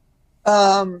same.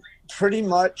 Pretty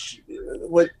much,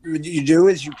 what you do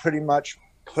is you pretty much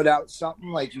put out something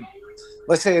like you.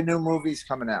 Let's say a new movie's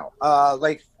coming out.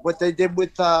 Like what they did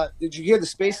with. Did you hear the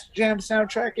Space Jam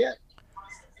soundtrack yet?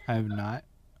 I have not,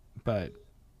 but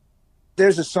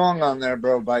there's a song on there,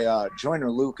 bro, by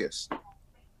Joyner Lucas,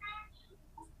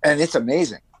 and it's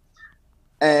amazing.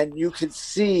 And you could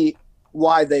see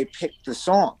why they picked the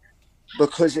song,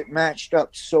 because it matched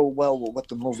up so well with what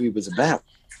the movie was about.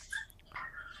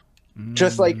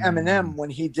 Just like Eminem when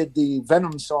he did the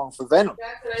Venom song for Venom.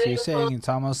 So you're saying it's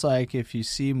almost like if you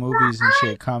see movies and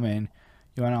shit coming,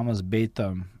 you want to almost bait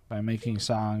them by making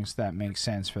songs that make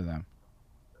sense for them.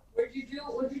 What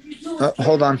did you do?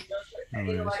 Hold on. No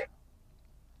worries.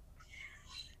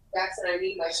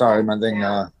 Sorry, my thing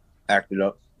acted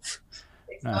up.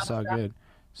 No, it's all good.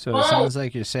 So it sounds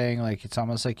like you're saying like it's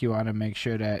almost like you want to make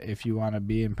sure that if you want to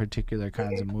be in particular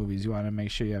kinds of movies, you want to make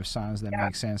sure you have songs that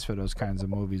make sense for those kinds of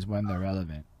movies when they're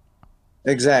relevant.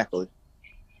 Exactly.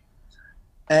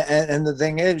 And the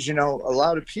thing is, you know, a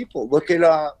lot of people look at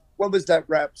what was that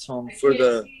rap song for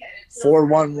the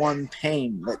 411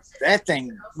 Pain? That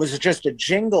thing was just a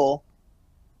jingle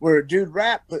where a dude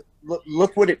rapped, but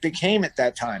look what it became at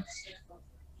that time.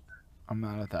 I'm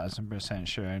not 1,000%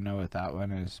 sure I know what that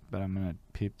one is, but I'm gonna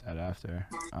peep that after.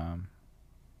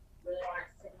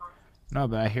 No,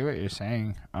 but I hear what you're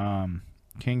saying.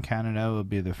 King Canada will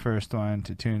be the first one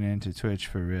to tune into Twitch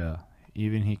for real.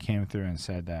 Even he came through and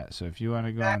said that. So if you want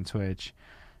to go on Twitch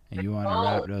and you want to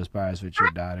rap those bars with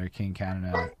your daughter, King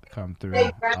Canada, come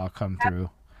through. I'll come through.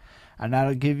 And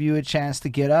that'll give you a chance to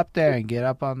get up there and get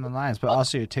up on the lines. But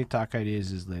also your TikTok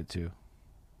ideas is lit too.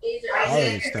 All of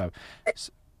this stuff.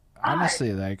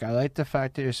 Honestly, like, I like the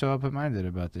fact that you're so open-minded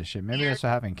about this shit. Maybe that's what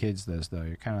having kids does, though.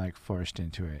 You're kind of like forced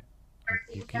into it.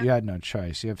 You had no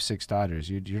choice. You have 6 daughters.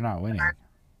 You're not winning.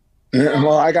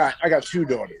 Well, I got 2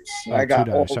 daughters. Oh, I got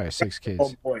 2 daughters. Sorry, 6 kids.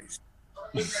 Old boys.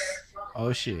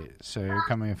 Oh shit! So you're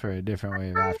coming for a different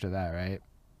wave after that, right?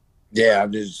 Yeah,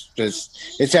 just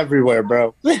it's everywhere,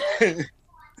 bro. And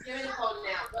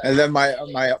then my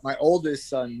oldest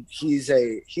son, he's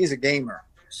a gamer,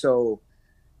 so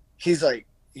he's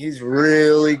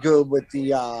really good with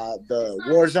the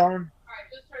Warzone.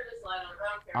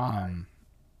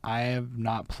 I have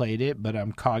not played it, but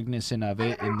I'm cognizant of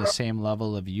it in the same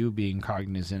level of you being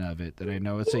cognizant of it. That I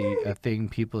know it's a thing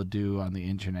people do on the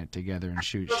internet together and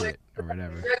shoot shit or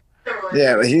whatever.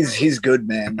 Yeah, but he's good,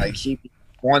 man. Like, he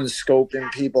one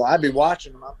scoping people. I'd be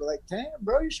watching him. I'd be like, damn,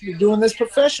 bro, you should be doing this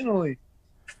professionally.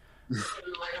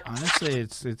 Honestly,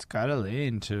 it's gotta lay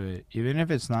into it, even if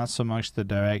it's not so much the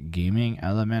direct gaming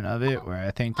element of it, where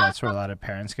I think that's where a lot of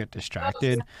parents get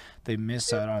distracted. They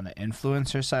miss out on the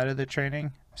influencer side of the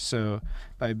training. So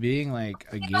by being like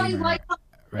a gamer,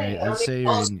 right? Let's say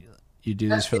you do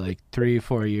this for like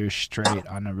 3-4 years straight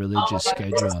on a religious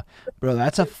schedule, bro.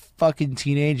 That's a fucking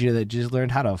teenager that just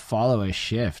learned how to follow a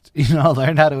shift.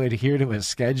 Learned how to adhere to a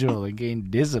schedule and gain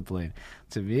discipline.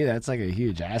 To me, that's like a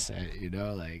huge asset.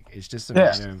 Like, it's just a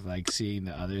matter of like seeing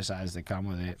the other sides that come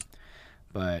with it.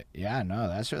 But yeah, no,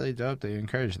 that's really dope that you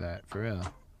encourage that, for real.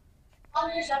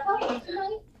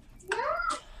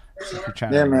 So you're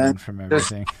trying to learn from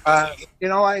everything. I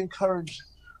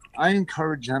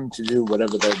encourage them to do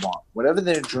whatever they want. Whatever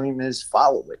their dream is,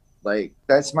 follow it. Like,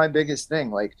 that's my biggest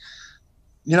thing. Like,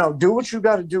 do what you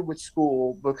got to do with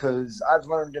school, because I've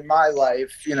learned in my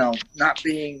life, not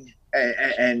being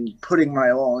and putting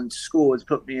my all into school has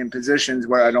put me in positions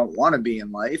where I don't want to be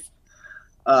in life.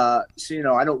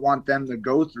 So, I don't want them to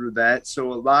go through that.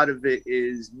 So a lot of it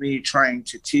is me trying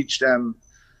to teach them,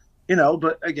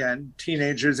 but again,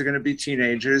 teenagers are going to be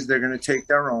teenagers. They're going to take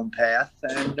their own path.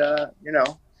 And,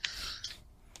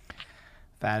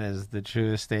 That is the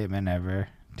truest statement ever.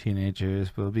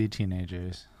 Teenagers will be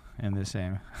teenagers in the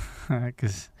same.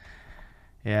 Because,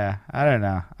 yeah, I don't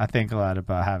know. I think a lot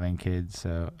about having kids.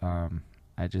 So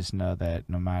I just know that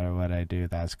no matter what I do,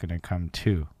 that's going to come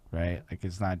too, right? Like,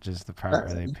 it's not just the part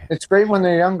where they... It's great when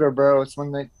they're younger, bro. It's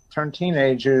when they turn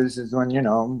teenagers is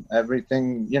when,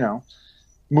 everything,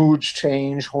 moods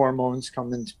change, hormones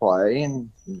come into play. And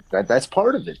that's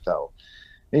part of it, though.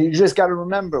 And you just got to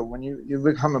remember, when you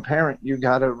become a parent, you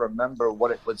got to remember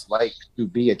what it was like to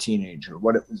be a teenager,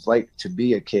 what it was like to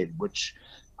be a kid, which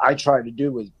I try to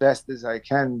do as best as I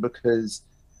can, because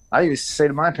I used to say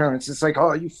to my parents, it's like,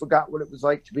 oh, you forgot what it was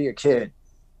like to be a kid.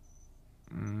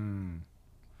 Do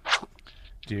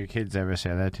your kids ever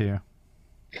say that to you?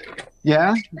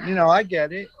 Yeah, I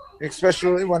get it,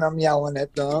 especially when I'm yelling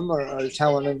at them or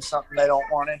telling them something they don't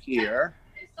want to hear.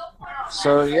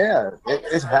 So, yeah,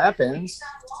 it happens.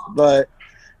 But,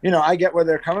 I get where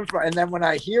they're coming from. And then when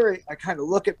I hear it, I kind of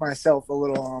look at myself a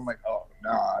little, and I'm like, oh,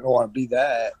 no, I don't want to be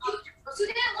that.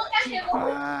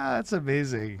 That's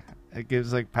amazing. It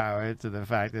gives, like, power to the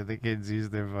fact that the kids use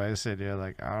their voice, and you're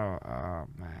like, oh,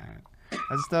 man.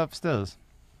 That's dope stills.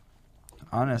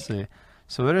 Honestly.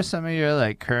 So what are some of your,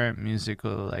 like, current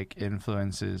musical, like,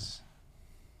 influences?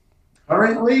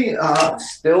 Currently,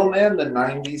 still, man, the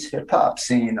 90s hip-hop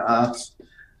scene.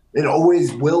 It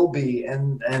always will be,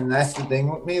 and that's the thing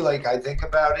with me. Like, I think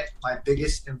about it, my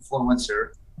biggest influencer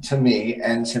to me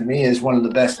is one of the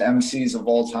best MCs of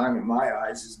all time in my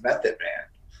eyes is Method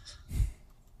Man.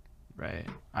 Right.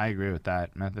 I agree with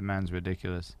that. Method Man's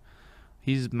ridiculous.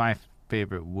 He's my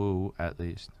favorite Woo, at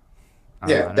least.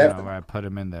 Yeah, I don't know where I put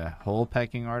him in the whole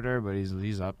pecking order, but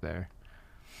he's up there.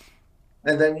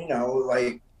 And then,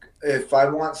 like, if I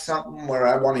want something where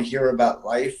I want to hear about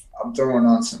life, I'm throwing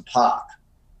on some pop.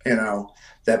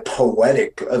 That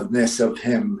poeticness of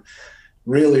him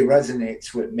really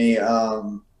resonates with me.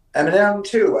 Eminem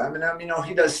too. Eminem,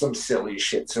 he does some silly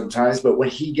shit sometimes, but when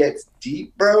he gets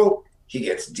deep, bro, he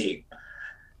gets deep.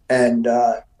 And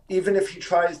even if he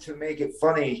tries to make it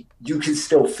funny, you can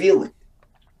still feel it.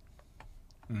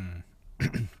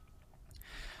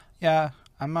 Yeah,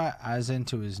 I'm not as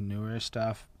into his newer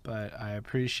stuff, but I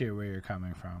appreciate where you're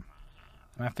coming from.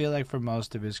 And I feel like for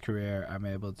most of his career, I'm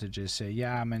able to just say,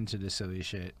 yeah, I'm into the silly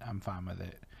shit. I'm fine with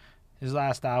it. His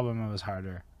last album, it was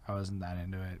harder. I wasn't that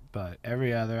into it. But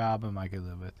every other album, I could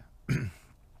live with.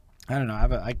 I don't know.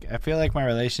 I feel like my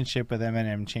relationship with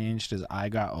Eminem changed as I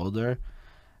got older.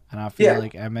 And I feel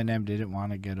like Eminem didn't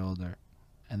want to get older.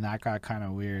 And that got kind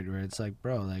of weird where it's like,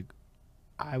 bro, like,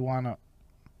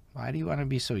 why do you want to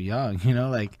be so young? You know,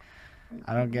 like,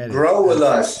 I don't get it. Grow with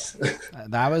us.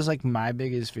 That was like my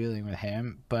biggest feeling with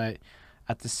him. But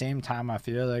at the same time, I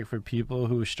feel like for people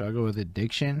who struggle with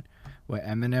addiction, what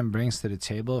Eminem brings to the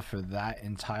table for that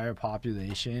entire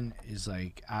population is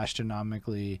like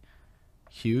astronomically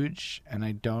huge. And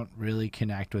I don't really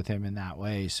connect with him in that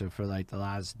way. So for like the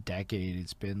last decade,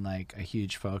 it's been like a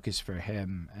huge focus for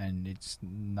him. And it's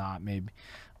not maybe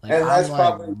like, and that's I'm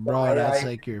probably like, bro, that's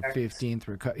like your 15th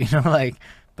recovery, you know, like.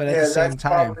 But at the same that's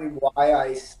time, probably why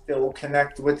I still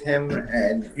connect with him,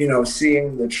 and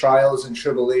seeing the trials and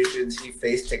tribulations he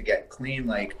faced to get clean.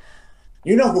 Like,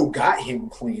 you know who got him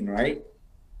clean, right?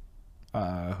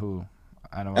 Who?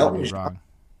 I don't want to be wrong.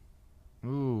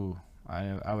 Ooh,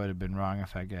 I would have been wrong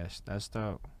if I guessed. That's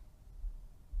dope.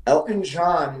 Elton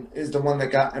John is the one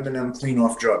that got Eminem clean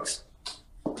off drugs.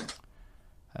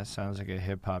 That sounds like a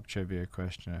hip hop trivia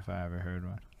question if I ever heard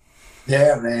one.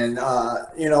 Yeah, man.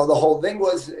 The whole thing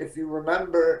was, if you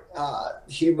remember,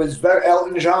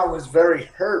 Elton John was very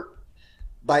hurt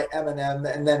by Eminem,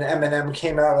 and then Eminem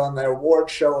came out on the award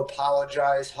show,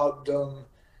 apologized, hugged him,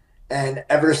 and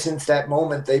ever since that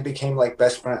moment, they became like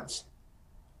best friends.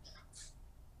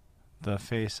 The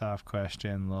face-off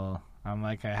question, lol. I'm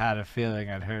like, I had a feeling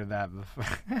I'd heard that before.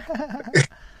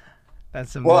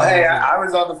 That's amazing. Well, hey, I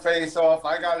was on the face-off.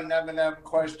 I got an Eminem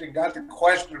question, got the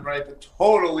question right, but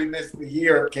totally missed the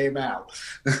year it came out.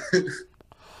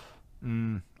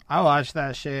 I watched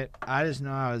that shit. I just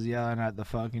know I was yelling at the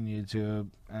fucking YouTube,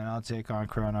 and I'll take on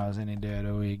Chronos any day of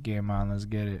the week. Game on, let's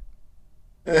get it.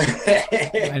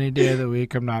 Any day of the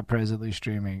week, I'm not presently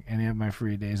streaming any of my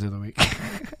free days of the week.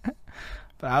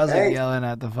 But I was like yelling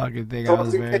at the fucking thing. I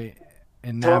was very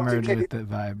enamored with the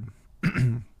vibe.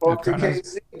 Talk to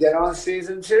KC, get on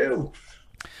season 2.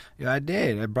 Yeah, I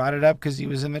did. I brought it up because he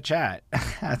was in the chat.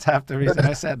 That's half the reason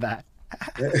I said that.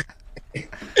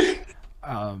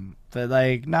 But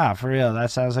like, nah, for real,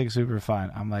 that sounds like super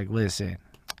fun. I'm like, listen,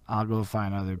 I'll go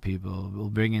find other people. We'll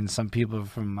bring in some people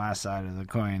from my side of the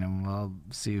coin, and we'll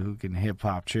see who can hip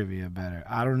hop trivia better.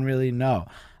 I don't really know.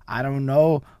 I don't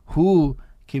know who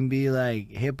can be like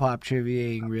hip hop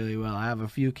triviaing really well. I have a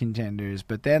few contenders,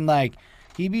 but then like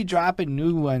he be dropping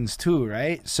new ones too,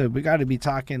 right? So we got to be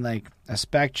talking like a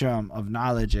spectrum of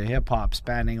knowledge of hip hop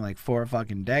spanning like 4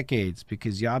 fucking decades,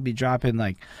 because y'all be dropping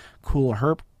like cool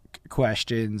herp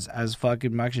questions as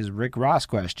fucking much as Rick Ross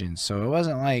questions. So it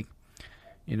wasn't like,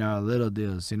 little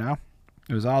deals, It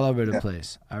was all over the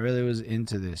place. I really was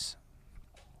into this.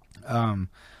 But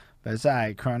it's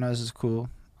alright. Chronos is cool.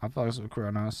 I fucks with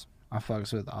Chronos. I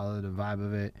fucks with all of the vibe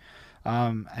of it.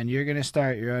 And you're gonna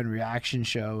start your own reaction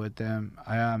show with them.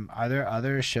 Are there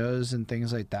other shows and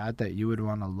things like that you would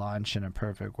want to launch in a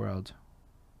perfect world?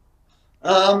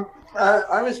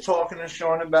 I was talking to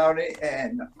Sean about it,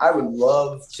 and I would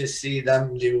love to see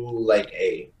them do like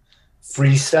a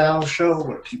freestyle show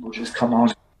where people just come on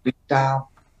and freestyle.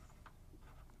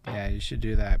 Yeah, you should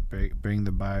do that. Bring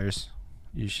the bars.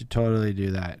 You should totally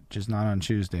do that. Just not on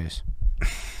Tuesdays.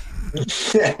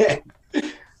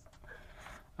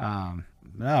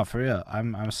 No, for real.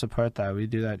 I'm support that. We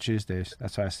do that Tuesdays.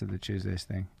 That's why I said the Tuesdays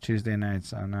thing. Tuesday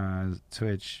nights on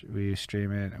Twitch, we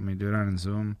stream it and we do it on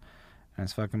Zoom, and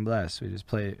it's fucking blessed. We just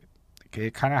play.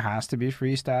 It kind of has to be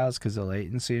freestyles because of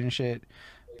latency and shit,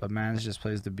 but Mans just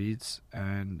plays the beats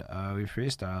and we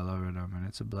freestyle over them, and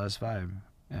it's a blessed vibe.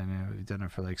 And we've done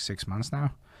it for like 6 months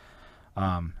now.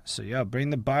 So yo, bring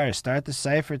the bars, start the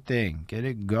cipher thing, get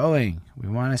it going. We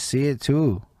want to see it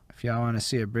too. If y'all want to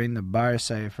see it, bring the bar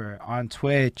cipher on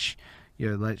Twitch.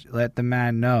 Let the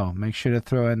man know. Make sure to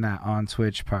throw in that on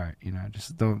Twitch part.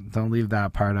 Just don't leave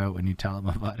that part out when you tell him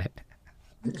about it.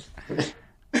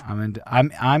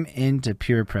 I'm into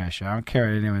peer pressure. I don't care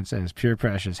what anyone says. Peer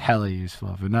pressure is hella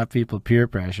useful. If enough people peer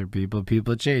pressure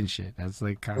people change shit. That's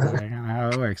like kind of how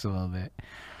it works a little bit.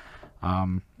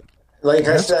 Like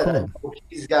I said, cool.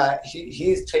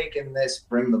 He's taken this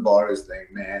bring the bars thing,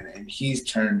 man, and he's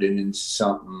turned it into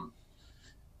something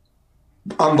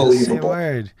unbelievable. Say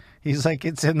word. He's like,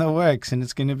 it's in the works, and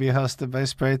it's going to be hosted by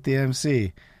Sprite the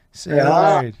MC. Say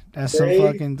word. That's some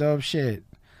fucking dope shit.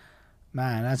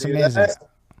 Man, that's See amazing. that?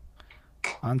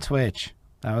 On Twitch.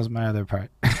 That was my other part.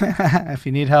 If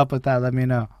you need help with that, let me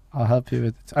know. I'll help you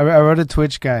with it. I wrote a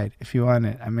Twitch guide if you want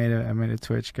it. I made a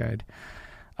Twitch guide.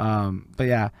 But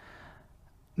yeah.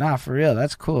 Nah, for real,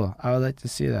 that's cool. I would like to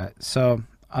see that. So,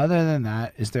 other than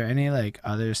that, is there any like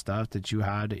other stuff that you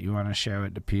had that you want to share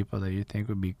with the people that you think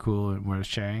would be cool and worth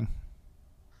sharing?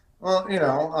 Well,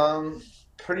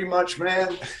 pretty much,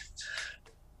 man.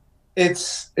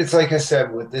 It's like I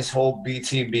said with this whole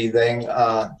BTB thing.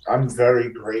 I'm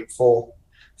very grateful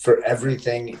for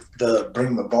everything the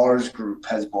Bring the Bars group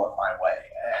has brought my way,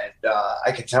 and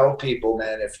I can tell people,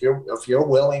 man, if you're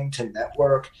willing to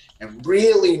network and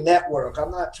really network,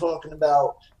 I'm not talking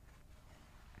about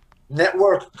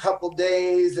network a couple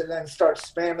days and then start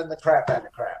spamming the crap out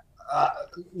of crap.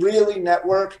 Really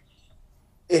network.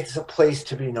 It's a place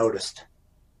to be noticed.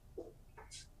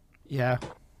 Yeah,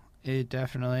 it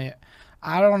definitely.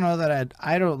 I don't know that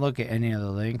I don't look at any of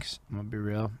the links. I'm gonna be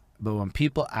real, but when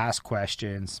people ask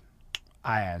questions,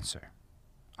 I answer.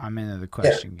 I'm into the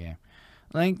question game.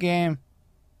 Link game,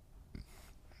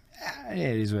 it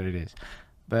is what it is.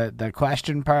 But the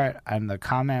question part and the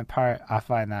comment part, I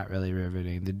find that really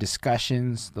riveting. The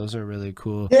discussions, those are really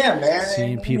cool. Yeah, man.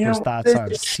 Seeing And, people's thoughts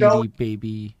on CD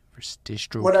Baby versus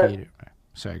DistroKid.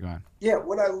 Sorry, go on. Yeah,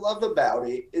 what I love about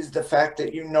it is the fact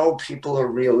that people are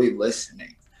really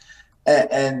listening.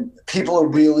 And people are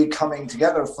really coming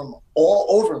together from all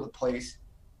over the place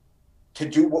to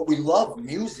do what we love,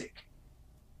 music.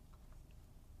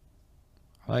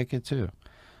 I like it too.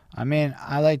 I mean,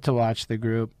 I like to watch the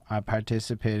group. I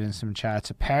participate in some chats.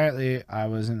 Apparently, I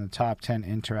was in the top 10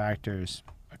 interactors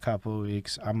a couple of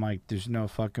weeks. I'm like, there's no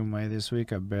fucking way this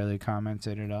week. I barely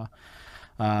commented at all.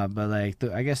 But like,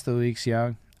 I guess the week's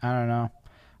young. I don't know.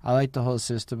 I like the whole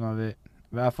system of it.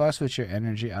 But I fucks with your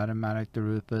energy, Automatic the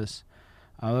Ruthless.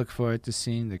 I look forward to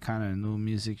seeing the kind of new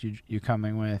music you're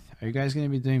coming with. Are you guys going to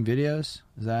be doing videos?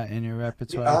 Is that in your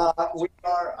repertoire? We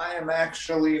are. I am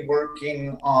actually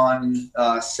working on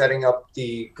setting up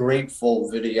the Grateful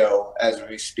video as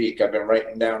we speak. I've been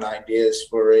writing down ideas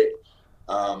for it.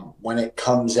 When it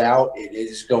comes out, it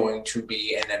is going to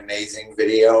be an amazing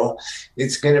video.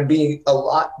 It's going to be a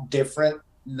lot different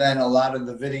than a lot of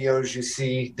the videos you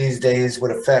see these days with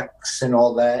effects and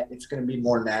all that. It's going to be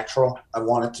more natural. I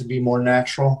want it to be more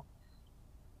natural.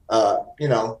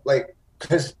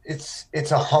 Because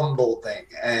it's a humble thing,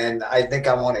 and I think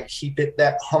I want to keep it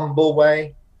that humble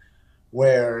way,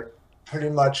 where pretty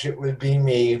much it would be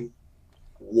me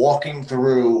walking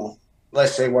through,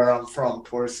 let's say where I'm from,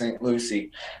 Port St.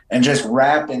 Lucie, and just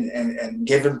rapping and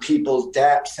giving people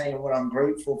daps, saying what I'm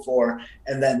grateful for,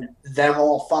 and then them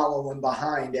all following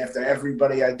behind after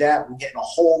everybody I dap and getting a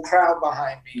whole crowd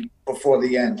behind me before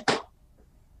the end.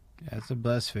 Yeah, it's a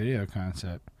blessed video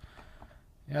concept.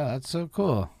 Yeah, that's so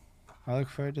cool. I look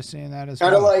forward to seeing that as well.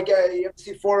 Kind of like you ever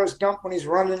see Forrest Gump when he's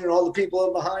running and all the people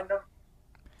are behind him?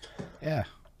 Yeah.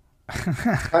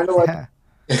 Kind of like.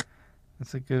 Yeah.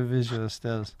 That's a good visual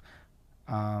stills.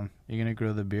 You're gonna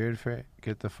grow the beard for it?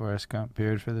 Get the Forrest Gump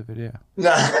beard for the video? No,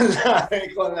 I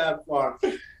ain't going that far.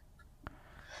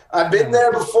 I've been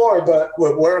there before, but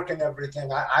with work and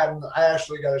everything, I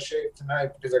actually got to shave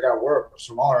tonight because I got work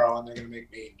tomorrow, and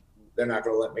they're not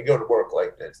going to let me go to work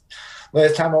like this.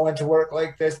 Last time I went to work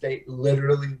like this, they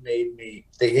literally they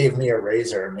gave me a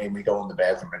razor and made me go in the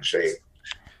bathroom and shave.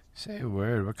 Say a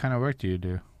word. What kind of work do you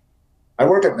do? I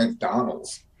work at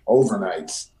McDonald's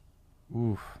overnights.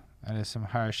 Oof, that is some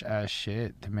harsh ass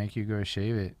shit to make you go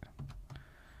shave it.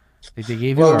 Like they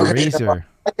gave you a razor.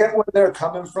 I get where they're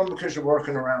coming from because you're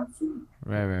working around food.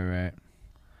 Right.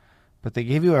 But they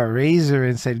gave you a razor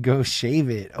and said, go shave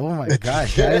it. Oh my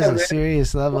gosh, that is a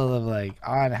serious level of like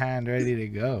on hand, ready to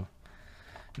go.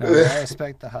 No, I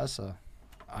respect the hustle.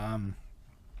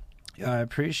 Yeah, I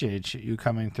appreciate you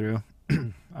coming through.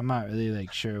 I'm not really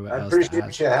like sure what else to ask. I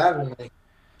appreciate you having me.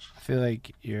 I feel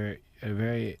like you're a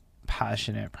very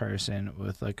passionate person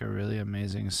with like a really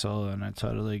amazing soul, and I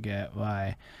totally get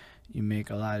why you make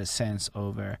a lot of sense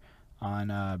over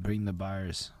on Bring the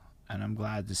Bars. And I'm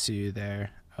glad to see you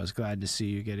there. I was glad to see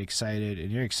you get excited, and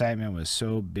your excitement was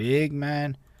so big,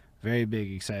 man. Very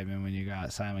big excitement when you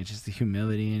got signed. Like just the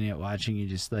humility in it, watching you,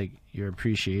 just like your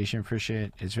appreciation for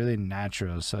shit. It's really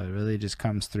natural, so it really just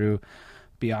comes through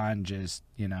beyond just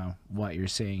what you're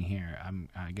saying here.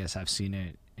 I guess I've seen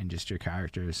it in just your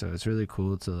character, so it's really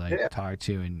cool to like talk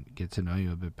to you and get to know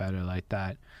you a bit better like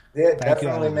that. Yeah,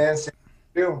 definitely, man. Thank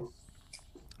you.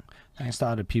 Thanks to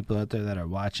all the people out there that are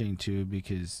watching too,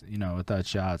 because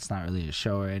without y'all, it's not really a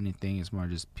show or anything. It's more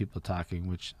just people talking,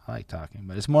 which I like talking,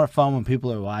 but it's more fun when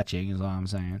people are watching, is all I'm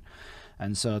saying.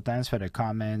 And so thanks for the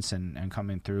comments and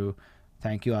coming through.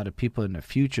 Thank you all the people in the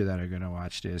future that are going to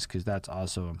watch this, because that's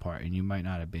also important. You might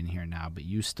not have been here now, but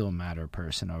you still matter,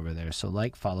 person over there. So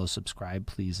like, follow, subscribe,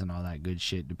 please, and all that good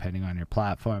shit, depending on your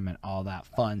platform and all that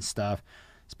fun stuff.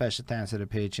 Special thanks to the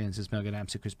patrons. It's Milgan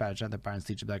MC, Chris Badger, Jonathan Barnes,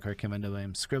 Teacher Black, Kevin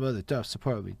Williams, Scribble, the dope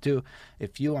support what we do.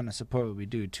 If you want to support what we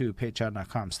do too,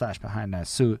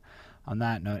 patreon.com/BehindThatSuit. On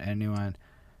that note, anyone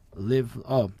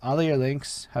all of your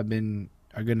links are going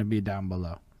to be down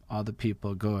below. All the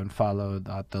people go and follow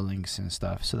the links and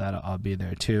stuff, so that'll all be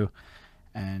there too.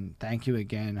 And thank you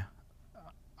again,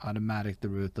 Automatic the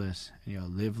Ruthless.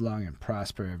 And, live long and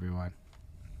prosper, everyone.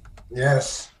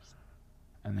 Yes.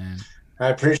 And then I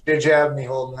appreciate you having me,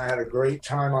 Holden. I had a great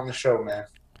time on the show, man.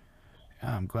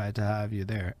 I'm glad to have you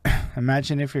there.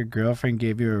 Imagine if your girlfriend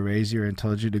gave you a razor and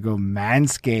told you to go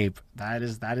manscape. That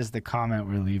is the comment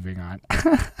we're leaving on.